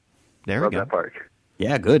go. There we go. Love that park.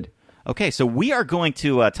 Yeah, good. Okay, so we are going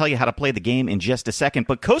to tell you how to play the game in just a second.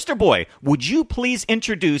 But Coaster Boy, would you please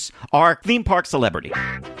introduce our theme park celebrity?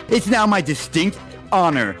 It's now my distinct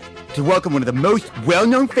honor to welcome one of the most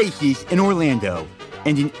well-known faces in Orlando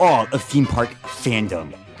and in all of theme park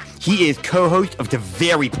fandom. He is co-host of the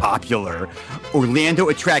very popular Orlando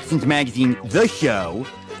Attractions magazine, The Show,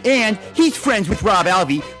 and he's friends with Rob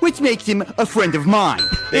Alvey, which makes him a friend of mine.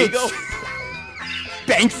 There you go.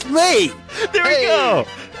 Banks Lee. There we go.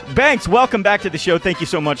 Banks, welcome back to the show. Thank you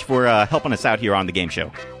so much for helping us out here on the game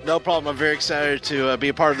show. No problem. I'm very excited to be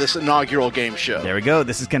a part of this inaugural game show. There we go.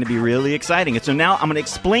 This is going to be really exciting. And so now I'm going to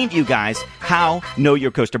explain to you guys how Know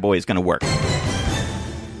Your Coaster Boy is going to work.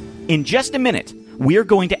 In just a minute, we're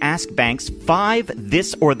going to ask Banks 5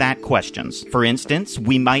 this or that questions. For instance,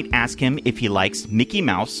 we might ask him if he likes Mickey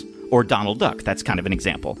Mouse or Donald Duck. That's kind of an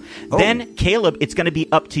example. Oh. Then, Caleb, it's going to be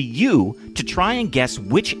up to you to try and guess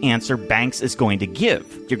which answer Banks is going to give.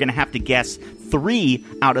 You're going to have to guess 3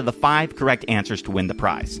 out of the 5 correct answers to win the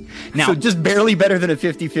prize. Now, so just barely better than a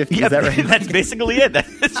 50-50, yeah, is that right? That's basically it.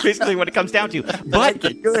 That's basically what it comes down to. But,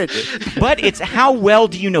 good. But it's how well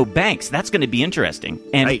do you know Banks? That's going to be interesting.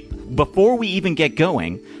 And before we even get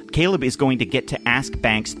going, Caleb is going to get to ask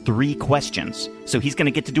Banks 3 questions. So he's going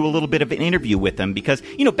to get to do a little bit of an interview with him because,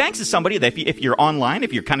 Banks is somebody that if you're online,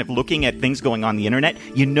 if you're kind of looking at things going on the internet,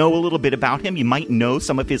 you know a little bit about him. You might know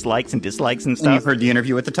some of his likes and dislikes and stuff. And you've heard the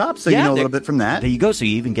interview at the top, so you know a little bit from that. There you go, so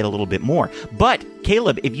you even get a little bit more. But,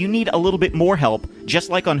 Caleb, if you need a little bit more help, just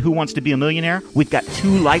like on Who Wants to Be a Millionaire, we've got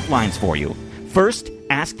 2 lifelines for you. First,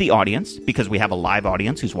 ask the audience, because we have a live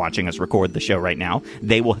audience who's watching us record the show right now.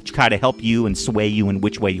 They will try to help you and sway you in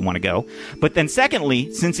which way you want to go. But then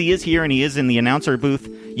secondly, since he is here and he is in the announcer booth,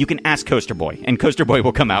 you can ask Coaster Boy, and Coaster Boy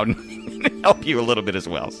will come out and help you a little bit as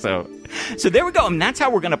well. So there we go, and that's how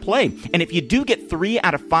we're going to play. And if you do get 3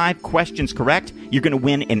 out of 5 questions correct, you're going to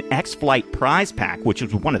win an X-Flight prize pack, which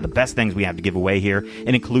is one of the best things we have to give away here.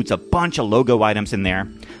 It includes a bunch of logo items in there.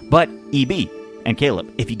 But EB and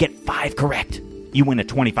Caleb, if you get 5 correct, you win a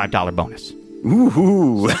 $25 bonus.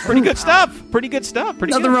 Ooh. So pretty good stuff. Pretty good stuff.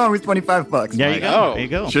 Nothing wrong with $25. There you go. There you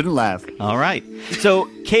go. Shouldn't laugh. All right. So,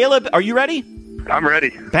 Caleb, are you ready? I'm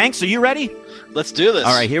ready. Banks, are you ready? Let's do this.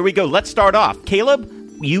 All right, here we go. Let's start off. Caleb,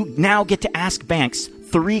 you now get to ask Banks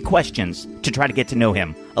 3 questions to try to get to know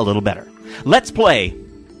him a little better. Let's play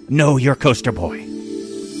Know Your Coaster Boy.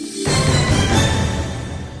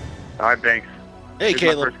 All right, Banks. Hey,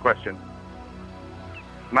 Caleb. My first question.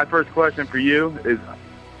 My first question for you is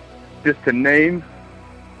just to name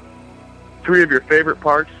 3 of your favorite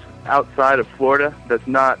parks outside of Florida that's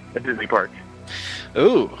not a Disney park.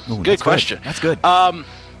 Ooh, good question. That's good.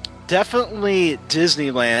 Definitely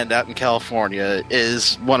Disneyland out in California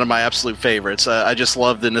is one of my absolute favorites. I just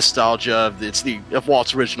love the nostalgia of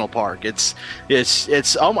Walt's original park.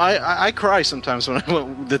 I cry sometimes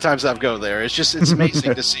when the times I go there. It's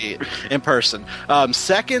amazing to see it in person.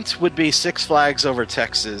 Second would be Six Flags Over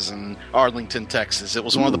Texas in Arlington, Texas. It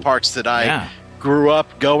was one of the parks that I grew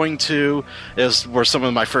up going to. It was where some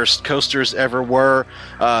of my first coasters ever were.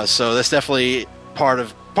 So that's definitely part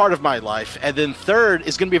of my life. And then third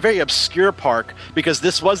is going to be a very obscure park because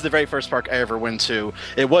this was the very first park I ever went to.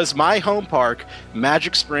 It was my home park,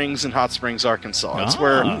 Magic Springs in Hot Springs, Arkansas. It's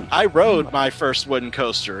where I rode my first wooden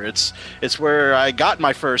coaster. It's where I got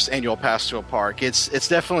my first annual pass to a park. It's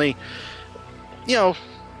definitely,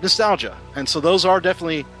 nostalgia. And so those are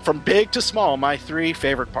definitely, from big to small, my 3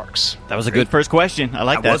 favorite parks. That was a good first question. I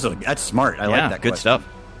like that. That's smart. I like that good question. stuff.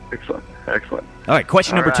 Excellent. All right,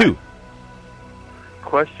 question number 2.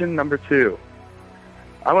 Question number 2.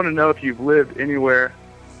 I want to know if you've lived anywhere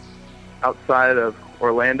outside of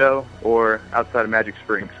Orlando or outside of Magic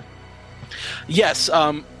Springs. Yes.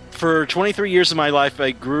 For 23 years of my life,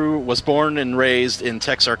 I was born and raised in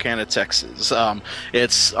Texarkana, Texas.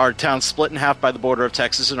 It's our town split in half by the border of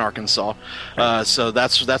Texas and Arkansas. So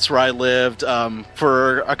that's where I lived.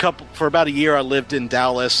 For about a year, I lived in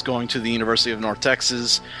Dallas, going to the University of North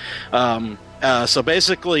Texas. So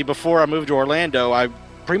basically, before I moved to Orlando, I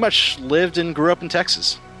pretty much lived and grew up in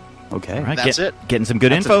Texas. Okay. All right, that's it. Getting some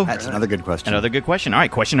good info. That's another good question. Another good question. All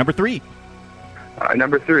right, question number 3. All right,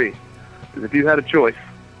 number 3 is if you had a choice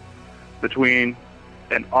between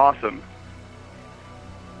an awesome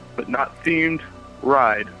but not themed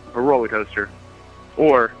ride, a roller coaster,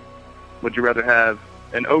 or would you rather have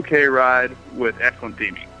an okay ride with excellent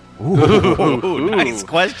theming? Ooh, nice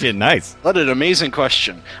question. Nice. What an amazing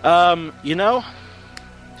question. I'm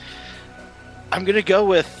going to go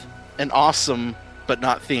with an awesome but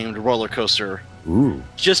not themed roller coaster. Ooh.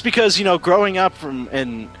 Just because, growing up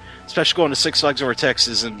especially going to Six Flags Over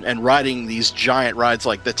Texas and riding these giant rides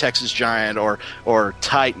like the Texas Giant or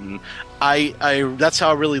Titan, that's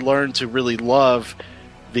how I really learned to really love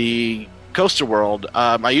the coaster world.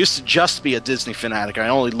 I used to just be a Disney fanatic. I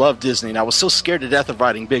only loved Disney, and I was so scared to death of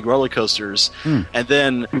riding big roller coasters. And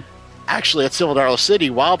then, actually, at Silver Dollar City,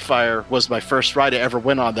 Wildfire was my first ride I ever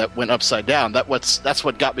went on that went upside down. That's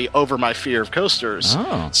what got me over my fear of coasters.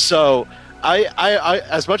 Oh. So, I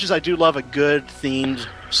as much as I do love a good themed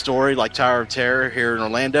story like Tower of Terror here in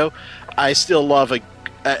Orlando, I still love a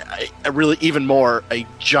really even more a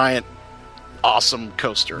giant, awesome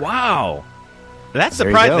coaster. Wow. That's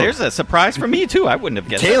surprise. There's a surprise for me too. I wouldn't have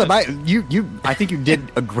guessed. Caleb, that. I think you did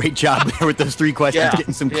a great job there with those 3 questions,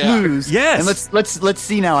 getting some clues. Yes. And let's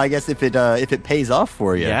see now, I guess, if it pays off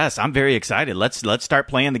for you. Yes, I'm very excited. Let's start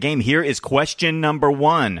playing the game. Here is question number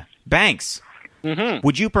 1. Banks,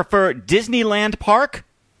 would you prefer Disneyland Park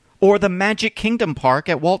or the Magic Kingdom Park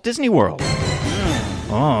at Walt Disney World?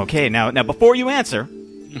 Oh, okay. Now before you answer,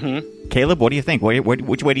 Caleb, what do you think?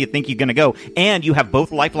 Which way do you think you're going to go? And you have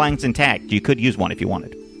both lifelines intact. You could use one if you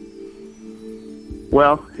wanted.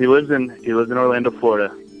 Well, he lives in Orlando,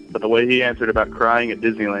 Florida, but the way he answered about crying at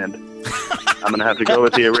Disneyland, I'm going to have to go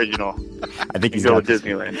with the original. I think he's go with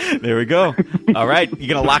Disneyland. There we go. All right. You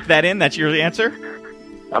going to lock that in? That's your answer?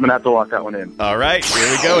 I'm going to have to lock that one in. All right. Here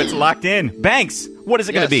we go. It's locked in. Banks, what is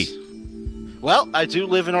it going to be? Well, I do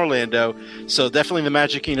live in Orlando, so definitely the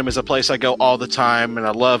Magic Kingdom is a place I go all the time, and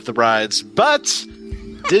I love the rides. But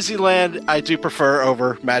Disneyland, I do prefer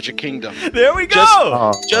over Magic Kingdom. There we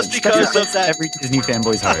go. Just because of that, every Disney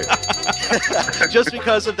fanboy's heart. just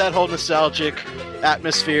because of that whole nostalgic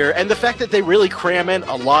atmosphere and the fact that they really cram in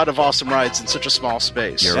a lot of awesome rides in such a small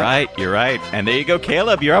space. You're right. And there you go,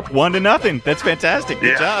 Caleb. You're up 1-0. That's fantastic.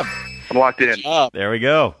 Good job. I'm locked in. There we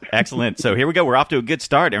go. Excellent. So here we go. We're off to a good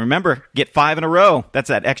start. And remember, get 5 in a row. That's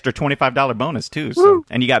that extra $25 bonus, too. So,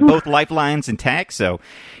 and you got both lifelines intact. So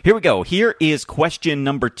here we go. Here is question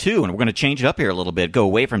number 2. And we're going to change it up here a little bit. Go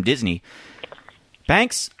away from Disney.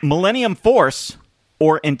 Banks, Millennium Force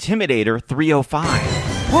or Intimidator 305?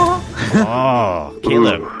 Oh,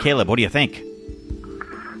 Caleb, what do you think?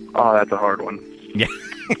 Oh, that's a hard one. Yeah.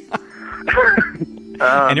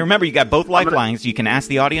 And remember, you got both lifelines. You can ask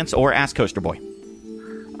the audience or ask Coaster Boy.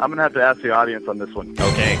 I'm going to have to ask the audience on this one.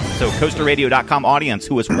 Okay, so CoasterRadio.com audience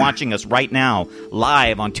who is watching us right now,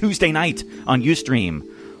 live on Tuesday night on Ustream.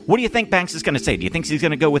 What do you think Banks is going to say? Do you think he's going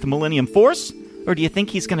to go with Millennium Force, or do you think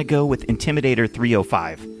he's going to go with Intimidator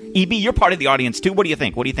 305? EB, you're part of the audience, too. What do you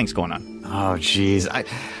think? What do you think's going on? Oh, jeez.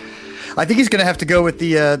 I think he's going to have to go with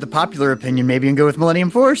the popular opinion, maybe, and go with Millennium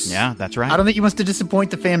Force. Yeah, that's right. I don't think he wants to disappoint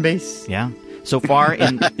the fan base. Yeah. So far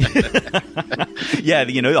in... yeah,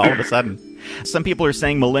 all of a sudden. Some people are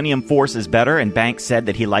saying Millennium Force is better, and Banks said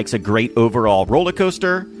that he likes a great overall roller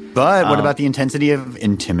coaster. But what about the intensity of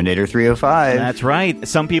Intimidator 305? That's right.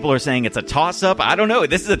 Some people are saying it's a toss-up. I don't know.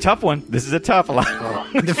 This is a tough one. This is a tough one.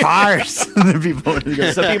 The Farce. Some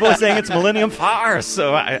people are saying it's Millennium Farce.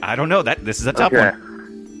 So I don't know. This is a tough one.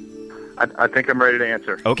 I think I'm ready to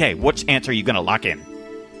answer. Okay. Which answer are you going to lock in?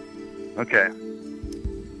 Okay.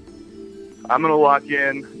 I'm going to lock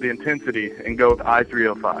in the intensity and go with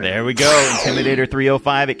I-305. There we go. Intimidator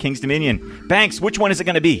 305 at King's Dominion. Banks, which one is it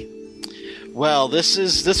going to be? Well, this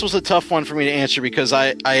was a tough one for me to answer because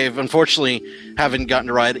I have unfortunately haven't gotten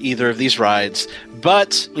to ride either of these rides.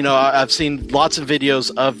 But, I've seen lots of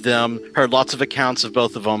videos of them, heard lots of accounts of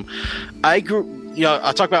both of them.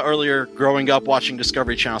 I talked about earlier growing up watching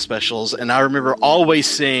Discovery Channel specials, and I remember always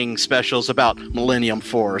seeing specials about Millennium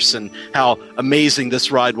Force and how amazing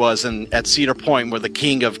this ride was, and at Cedar Point, we're the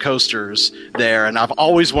king of coasters there, and I've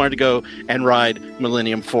always wanted to go and ride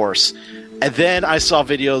Millennium Force. And then I saw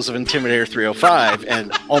videos of Intimidator 305,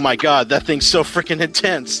 and oh my god, that thing's so freaking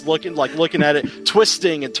intense, looking at it,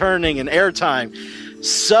 twisting and turning and airtime.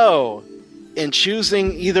 So, in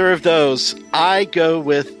choosing either of those, I go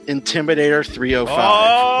with Intimidator 305.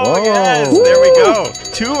 Oh, yes, there we go.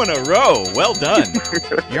 2 in a row. Well done.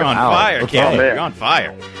 You're on fire, Caleb. You're on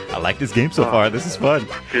fire. I like this game so far. This is fun.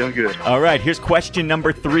 Feeling good. All right, here's question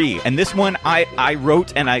number 3. And this one I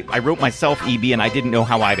wrote, and I wrote myself, EB, and I didn't know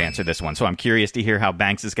how I'd answer this one. So I'm curious to hear how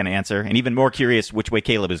Banks is going to answer, and even more curious which way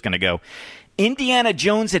Caleb is going to go. Indiana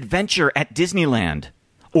Jones Adventure at Disneyland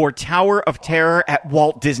or Tower of Terror at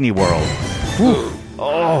Walt Disney World?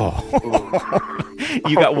 Oh,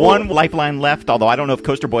 you got one lifeline left. Although I don't know if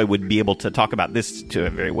Coaster Boy would be able to talk about this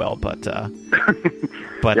very well, but this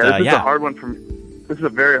is a hard one for me. This is a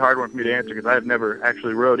very hard one for me to answer because I have never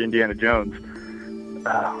actually rode Indiana Jones.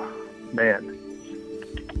 Oh, man.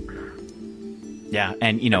 Yeah,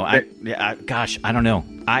 and gosh, I don't know.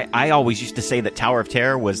 I always used to say that Tower of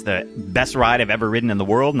Terror was the best ride I've ever ridden in the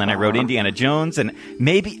world, and then I rode Indiana Jones, and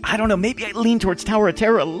maybe I lean towards Tower of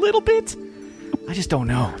Terror a little bit. I just don't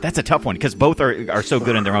know. That's a tough one because both are so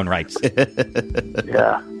good in their own rights.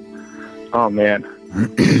 Yeah. Oh man.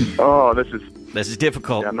 Oh, this is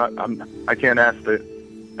difficult. Yeah, I can't ask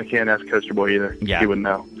Coaster Boy either. Yeah. He wouldn't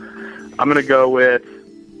know. I'm gonna go with.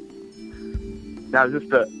 Now, is this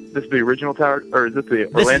the original Tower, or is this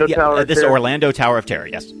the Orlando Tower? This is Orlando Tower of Terror.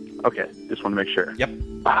 Yes. Okay. Just want to make sure. Yep.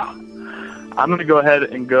 I'm gonna go ahead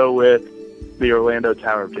and go with the Orlando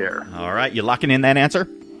Tower of Terror. All right. You locking in that answer?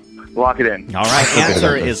 Lock it in. All right.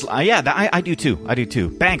 Answer is I do too. I do too.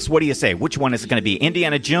 Banks, what do you say? Which one is it going to be?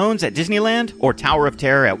 Indiana Jones at Disneyland or Tower of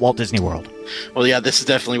Terror at Walt Disney World? Well, yeah, this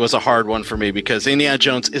definitely was a hard one for me because Indiana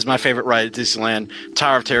Jones is my favorite ride at Disneyland.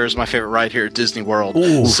 Tower of Terror is my favorite ride here at Disney World.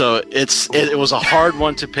 Ooh. So it was a hard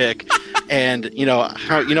one to pick. And you know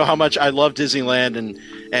how much I love Disneyland,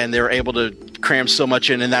 and they were able to cram so much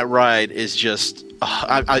in, and that ride is just.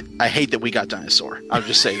 I hate that we got Dinosaur. I'll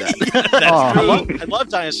just say that. That's true. I love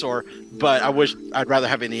Dinosaur, but I'd rather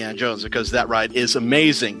have Indiana Jones because that ride is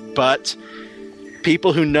amazing. But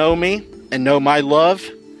people who know me and know my love,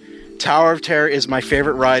 Tower of Terror is my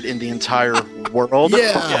favorite ride in the entire world.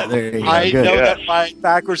 Yeah, there you go. I know that by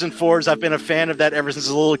backwards and forwards, I've been a fan of that ever since I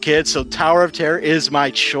was a little kid, so Tower of Terror is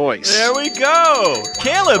my choice. There we go.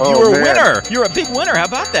 Caleb, you were a winner. You're a big winner. How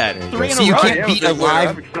about that? 3 in a row. You can't beat a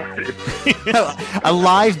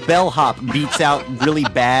live bellhop beats out really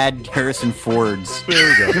bad Harrison Fords. There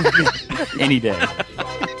we go. Any day.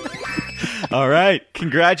 All right.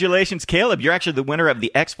 Congratulations, Caleb. You're actually the winner of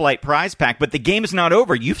the X-Flight prize pack, but the game is not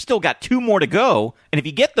over. You've still got 2 more to go, and if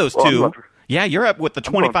you get those 2, you're up with the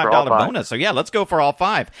 $25 bonus. So, let's go for all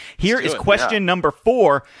 5. Here is question number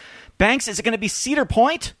 4. Banks, is it going to be Cedar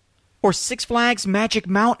Point or Six Flags Magic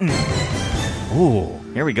Mountain? Ooh,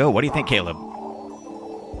 here we go. What do you think, Caleb?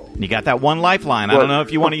 You got that one lifeline. I don't know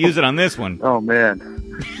if you want to use it on this one. Oh, man.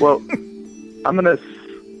 Well, I'm going to...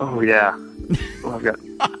 Oh, yeah. Well, I've got...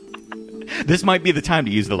 This might be the time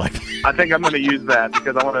to use the lifeline. I think I'm going to use that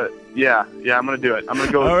because I want to... Yeah, I'm going to do it. I'm going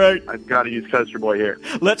to go... All right. I've got to use Coaster Boy here.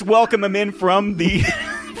 Let's welcome him in from the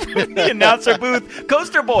announcer booth.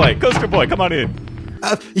 Coaster Boy, come on in.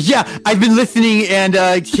 I've been listening, and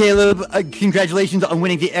Caleb, congratulations on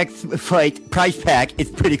winning the X-Flight prize pack. It's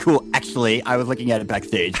pretty cool, actually. I was looking at it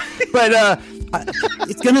backstage. But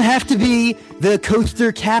it's going to have to be the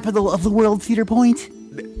coaster capital of the world, Cedar Point.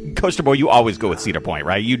 Coaster Boy, you always go with Cedar Point,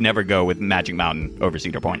 right? You'd never go with Magic Mountain over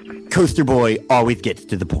Cedar Point. Coaster Boy always gets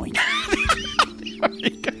to the point.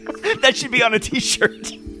 That should be on a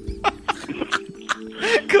t-shirt.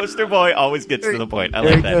 Coaster Boy always gets to the point. I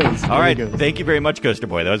like that. All right. Thank you very much, Coaster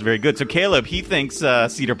Boy. That was very good. So, Caleb, he thinks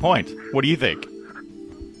Cedar Point. What do you think?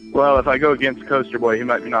 Well, if I go against Coaster Boy, he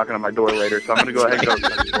might be knocking on my door later, so I'm going to go ahead and go with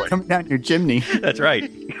Coaster Boy. Coming down your chimney. That's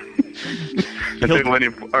right.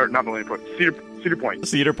 Cedar Point.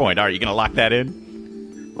 Cedar Point. All right, you going to lock that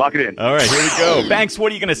in? Lock it in. All right, here we go. Banks,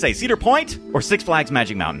 what are you going to say? Cedar Point or Six Flags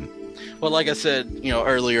Magic Mountain? Well, like I said,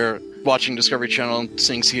 earlier, watching Discovery Channel and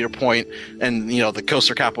seeing Cedar Point and, the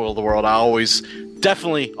coaster capital of the world, I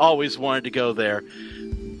definitely always wanted to go there.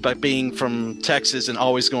 But being from Texas and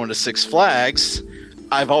always going to Six Flags,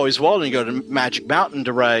 I've always wanted to go to Magic Mountain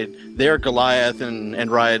to ride their Goliath and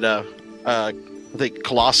ride I think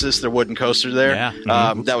Colossus, their wooden coaster there. Yeah.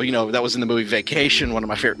 Mm-hmm. That was in the movie Vacation, one of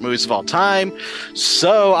my favorite movies of all time.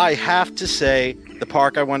 So I have to say the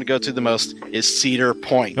park I want to go to the most is Cedar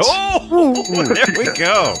Point. Oh, there we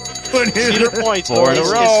go. Cedar Point is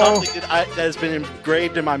something that has been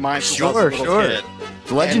engraved in my mind since I was a little kid.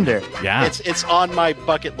 It's legendary. Yeah. It's on my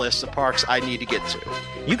bucket list of parks I need to get to.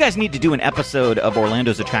 You guys need to do an episode of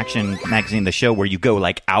Orlando's Attraction Magazine, the show, where you go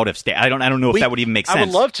like out of state. I don't know if that would even make sense. I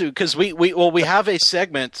would love to, because we have a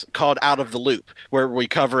segment called Out of the Loop where we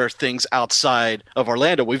cover things outside of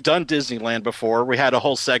Orlando. We've done Disneyland before. We had a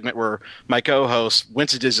whole segment where my co-host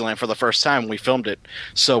went to Disneyland for the first time. We filmed it.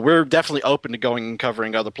 So we're definitely open to going and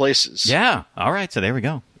covering other places. Yeah. All right. So there we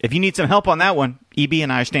go. If you need some help on that one, EB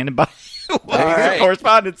and I are standing by. Right.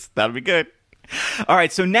 Correspondence. That'll be good. All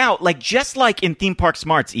right, so now, just like in Theme Park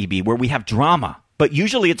Smarts, EB, where we have drama, but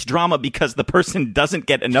usually it's drama because the person doesn't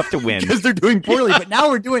get enough to win. Because they're doing poorly, but now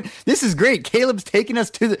we're doing, this is great. Caleb's taking us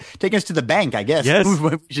to the bank, I guess. Yes.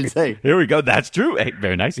 What we should say. Here we go. That's true. Hey,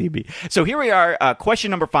 very nice, EB. So here we are,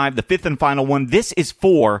 question number 5, the fifth and final one. This is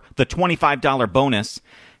for the $25 bonus.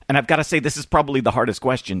 And I've got to say, this is probably the hardest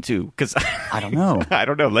question, too, because I don't know. I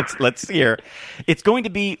don't know. Let's see here. It's going to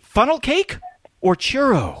be funnel cake or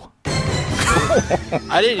churro?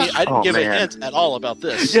 I didn't give a hint at all about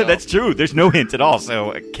this. Yeah, that's true. There's no hint at all.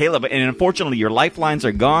 So, Caleb, and unfortunately, your lifelines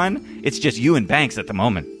are gone. It's just you and Banks at the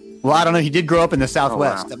moment. Well, I don't know. He did grow up in the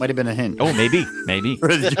Southwest. That might have been a hint. Oh, maybe.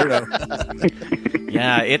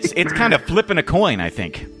 Yeah, it's kind of flipping a coin, I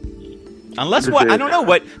think. Unless I don't know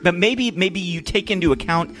what, but maybe you take into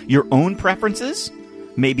account your own preferences.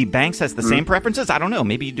 Maybe Banks has the same preferences. I don't know.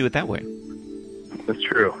 Maybe you do it that way. That's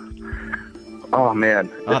true. Oh man,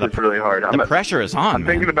 this is really hard. The pressure is on. I'm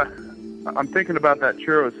thinking about that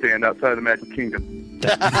churro stand outside of the Magic Kingdom.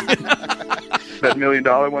 That $1 million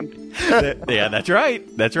one. Yeah, that's right.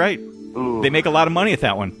 That's right. Ooh. They make a lot of money at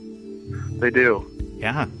that one. They do.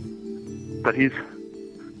 Yeah. But he's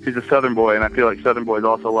a Southern boy, and I feel like Southern boys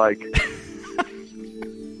also like.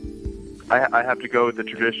 I have to go with the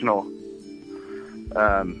traditional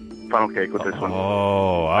funnel cake with this one. Oh,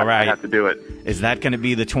 all right. I have to do it. Is that going to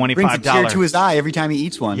be the $25? Brings a tear to his eye every time he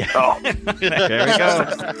eats one. Yeah. Oh. There we go.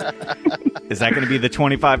 Is that going to be the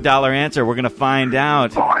 $25 answer? We're going to find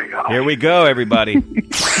out. Oh, my God. Here we go, everybody.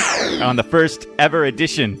 On the first ever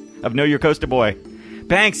edition of Know Your Coaster Boy.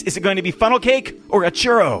 Banks, is it going to be funnel cake or a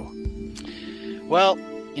churro? Well,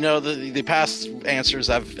 the past answers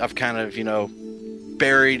I've kind of,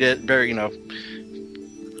 buried it,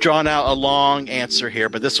 drawn out a long answer here,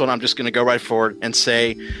 but this one I'm just going to go right forward and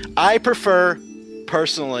say I prefer,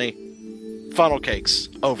 personally, funnel cakes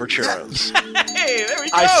over churros. Hey, there we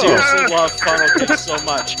go. I seriously love funnel cakes so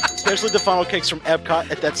much, especially the funnel cakes from Epcot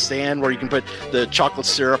at that stand where you can put the chocolate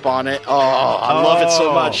syrup on it. Oh, I love it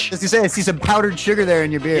so much. As you say, I see some powdered sugar there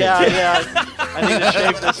in your beard. Yeah. I need to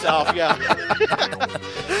shave this off, yeah.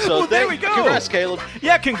 So well, there we go. Congrats, Caleb.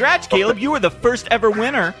 Yeah, congrats, Caleb. You were the first ever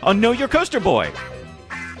winner on Know Your Coaster Boy.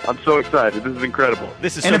 I'm so excited. This is incredible.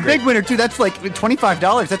 This is and so a big winner, too. That's like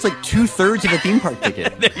 $25. That's like 2/3 of a theme park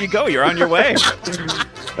ticket. There you go. You're on your way.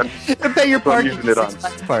 To pay your parking.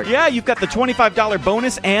 Yeah, you've got the $25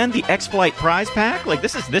 bonus and the X-Flight prize pack. Like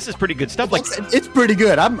this is pretty good stuff. Like it's pretty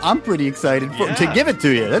good. I'm pretty excited to give it to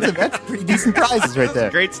you. That's pretty decent prizes right there.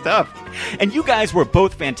 Great stuff. And you guys were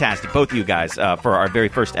both fantastic, both of you guys, for our very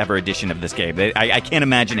first ever edition of this game. I can't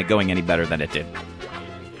imagine it going any better than it did.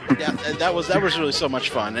 Yeah, that was really so much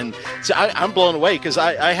fun, and so I'm blown away because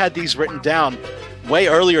I had these written down way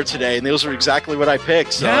earlier today, and those are exactly what I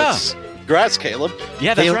picked. So congrats, Caleb.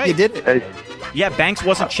 Yeah, that's right. You did it. Yeah, Banks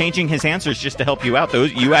wasn't changing his answers just to help you out.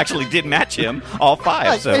 Those you actually did match him all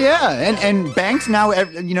 5. So yeah, and Banks now,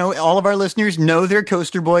 all of our listeners know their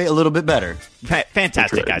Coaster Boy a little bit better.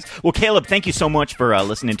 Fantastic, guys. Well, Caleb, thank you so much for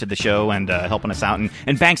listening to the show and helping us out.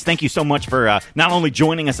 And Banks, thank you so much for not only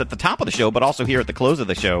joining us at the top of the show, but also here at the close of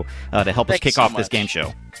the show to help us kick off this game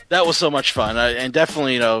show. That was so much fun, and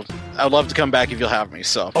definitely, I'd love to come back if you'll have me.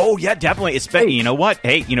 So. Oh yeah, definitely. You know what?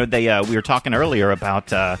 Hey, we were talking earlier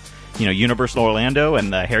about. Universal Orlando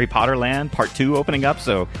and the Harry Potter Land Part 2 opening up,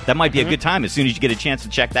 so that might be a good time as soon as you get a chance to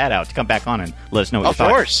check that out, to come back on and let us know what you thought.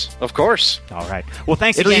 Of course. All right. Well,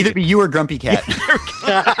 thanks It'll again. It'll either be you or Grumpy Cat.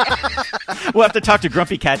 We'll have to talk to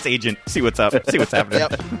Grumpy Cat's agent, see what's up, see what's happening.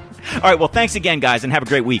 Yep. All right, well, thanks again, guys, and have a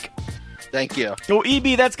great week. Thank you. Well,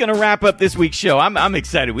 EB, that's going to wrap up this week's show. I'm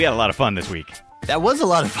excited. We had a lot of fun this week. That was a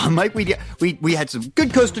lot of fun, Mike. We had some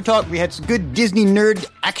good coaster talk. We had some good Disney nerd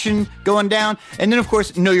action going down. And then, of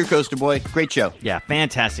course, Know Your Coaster Boy. Great show. Yeah,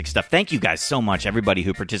 fantastic stuff. Thank you guys so much, everybody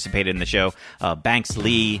who participated in the show. Banks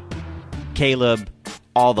Lee, Caleb,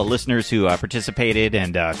 all the listeners who participated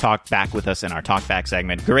and talked back with us in our Talkback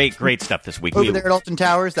segment. Great stuff this week. Over there at Alton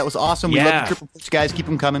Towers, that was awesome. We love the Triple Porch guys. Keep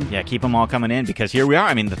them coming. Yeah, keep them all coming in, because here we are.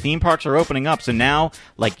 I mean, the theme parks are opening up, so now,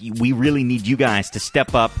 like, we really need you guys to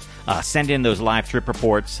step up, send in those live trip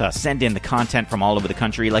reports, send in the content from all over the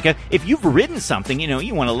country. Like, if you've ridden something,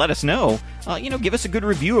 you want to let us know, give us a good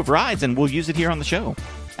review of rides, and we'll use it here on the show.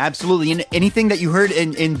 Absolutely. And anything that you heard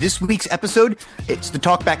in this week's episode, it's the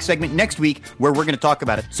Talkback segment next week where we're going to talk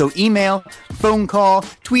about it. So email, phone call,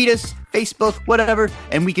 tweet us, Facebook, whatever,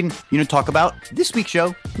 and we can, talk about this week's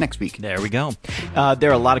show next week. There we go. There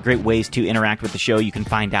are a lot of great ways to interact with the show. You can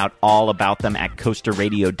find out all about them at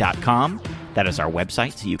coasterradio.com. That is our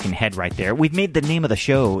website, so you can head right there. We've made the name of the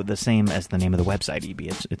show the same as the name of the website,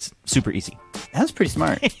 EB. It's super easy. That was pretty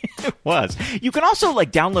smart. It was. You can also,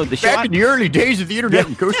 download the show. Back in the early days of the internet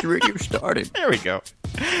when Coaster Radio started. There we go.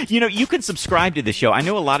 You can subscribe to the show. I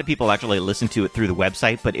know a lot of people actually listen to it through the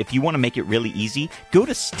website, but if you want to make it really easy, go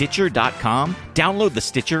to Stitcher.com, download the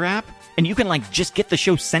Stitcher app, and you can just get the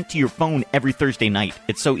show sent to your phone every Thursday night.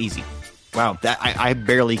 It's so easy. Wow, I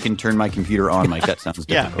barely can turn my computer on. That sounds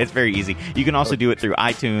difficult. Yeah, it's very easy. You can also do it through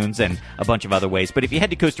iTunes and a bunch of other ways. But if you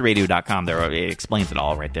head to coasterradio.com, it explains it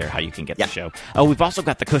all right there, how you can get the show. Oh, we've also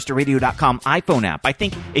got the coasterradio.com iPhone app. I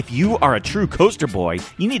think if you are a true coaster boy,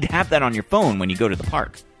 you need to have that on your phone when you go to the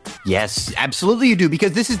park. Yes, absolutely you do,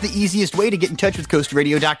 because this is the easiest way to get in touch with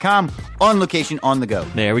coasterradio.com, on location, on the go.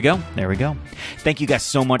 There we go. Thank you guys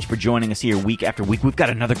so much for joining us here week after week. We've got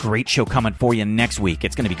another great show coming for you next week.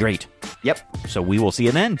 It's going to be great. Yep. So we will see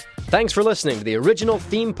you then. Thanks for listening to the original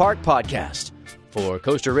Theme Park Podcast. For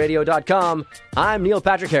coasterradio.com, I'm Neil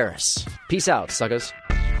Patrick Harris. Peace out, suckers.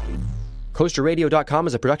 CoasterRadio.com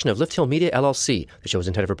is a production of Lift Hill Media, LLC. The show is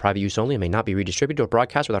intended for private use only and may not be redistributed or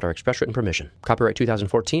broadcast without our express written permission. Copyright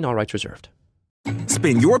 2014, all rights reserved.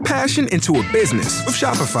 Spin your passion into a business with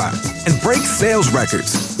Shopify and break sales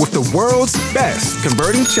records with the world's best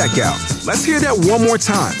converting checkout. Let's hear that one more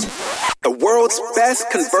time. The world's best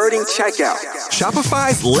converting checkout.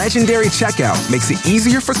 Shopify's legendary checkout makes it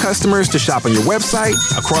easier for customers to shop on your website,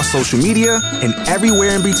 across social media, and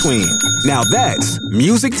everywhere in between. Now that's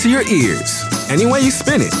music to your ears. Any way you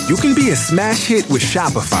spin it, you can be a smash hit with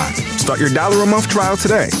Shopify. Start your $1 a month trial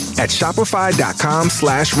today at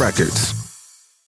shopify.com/records.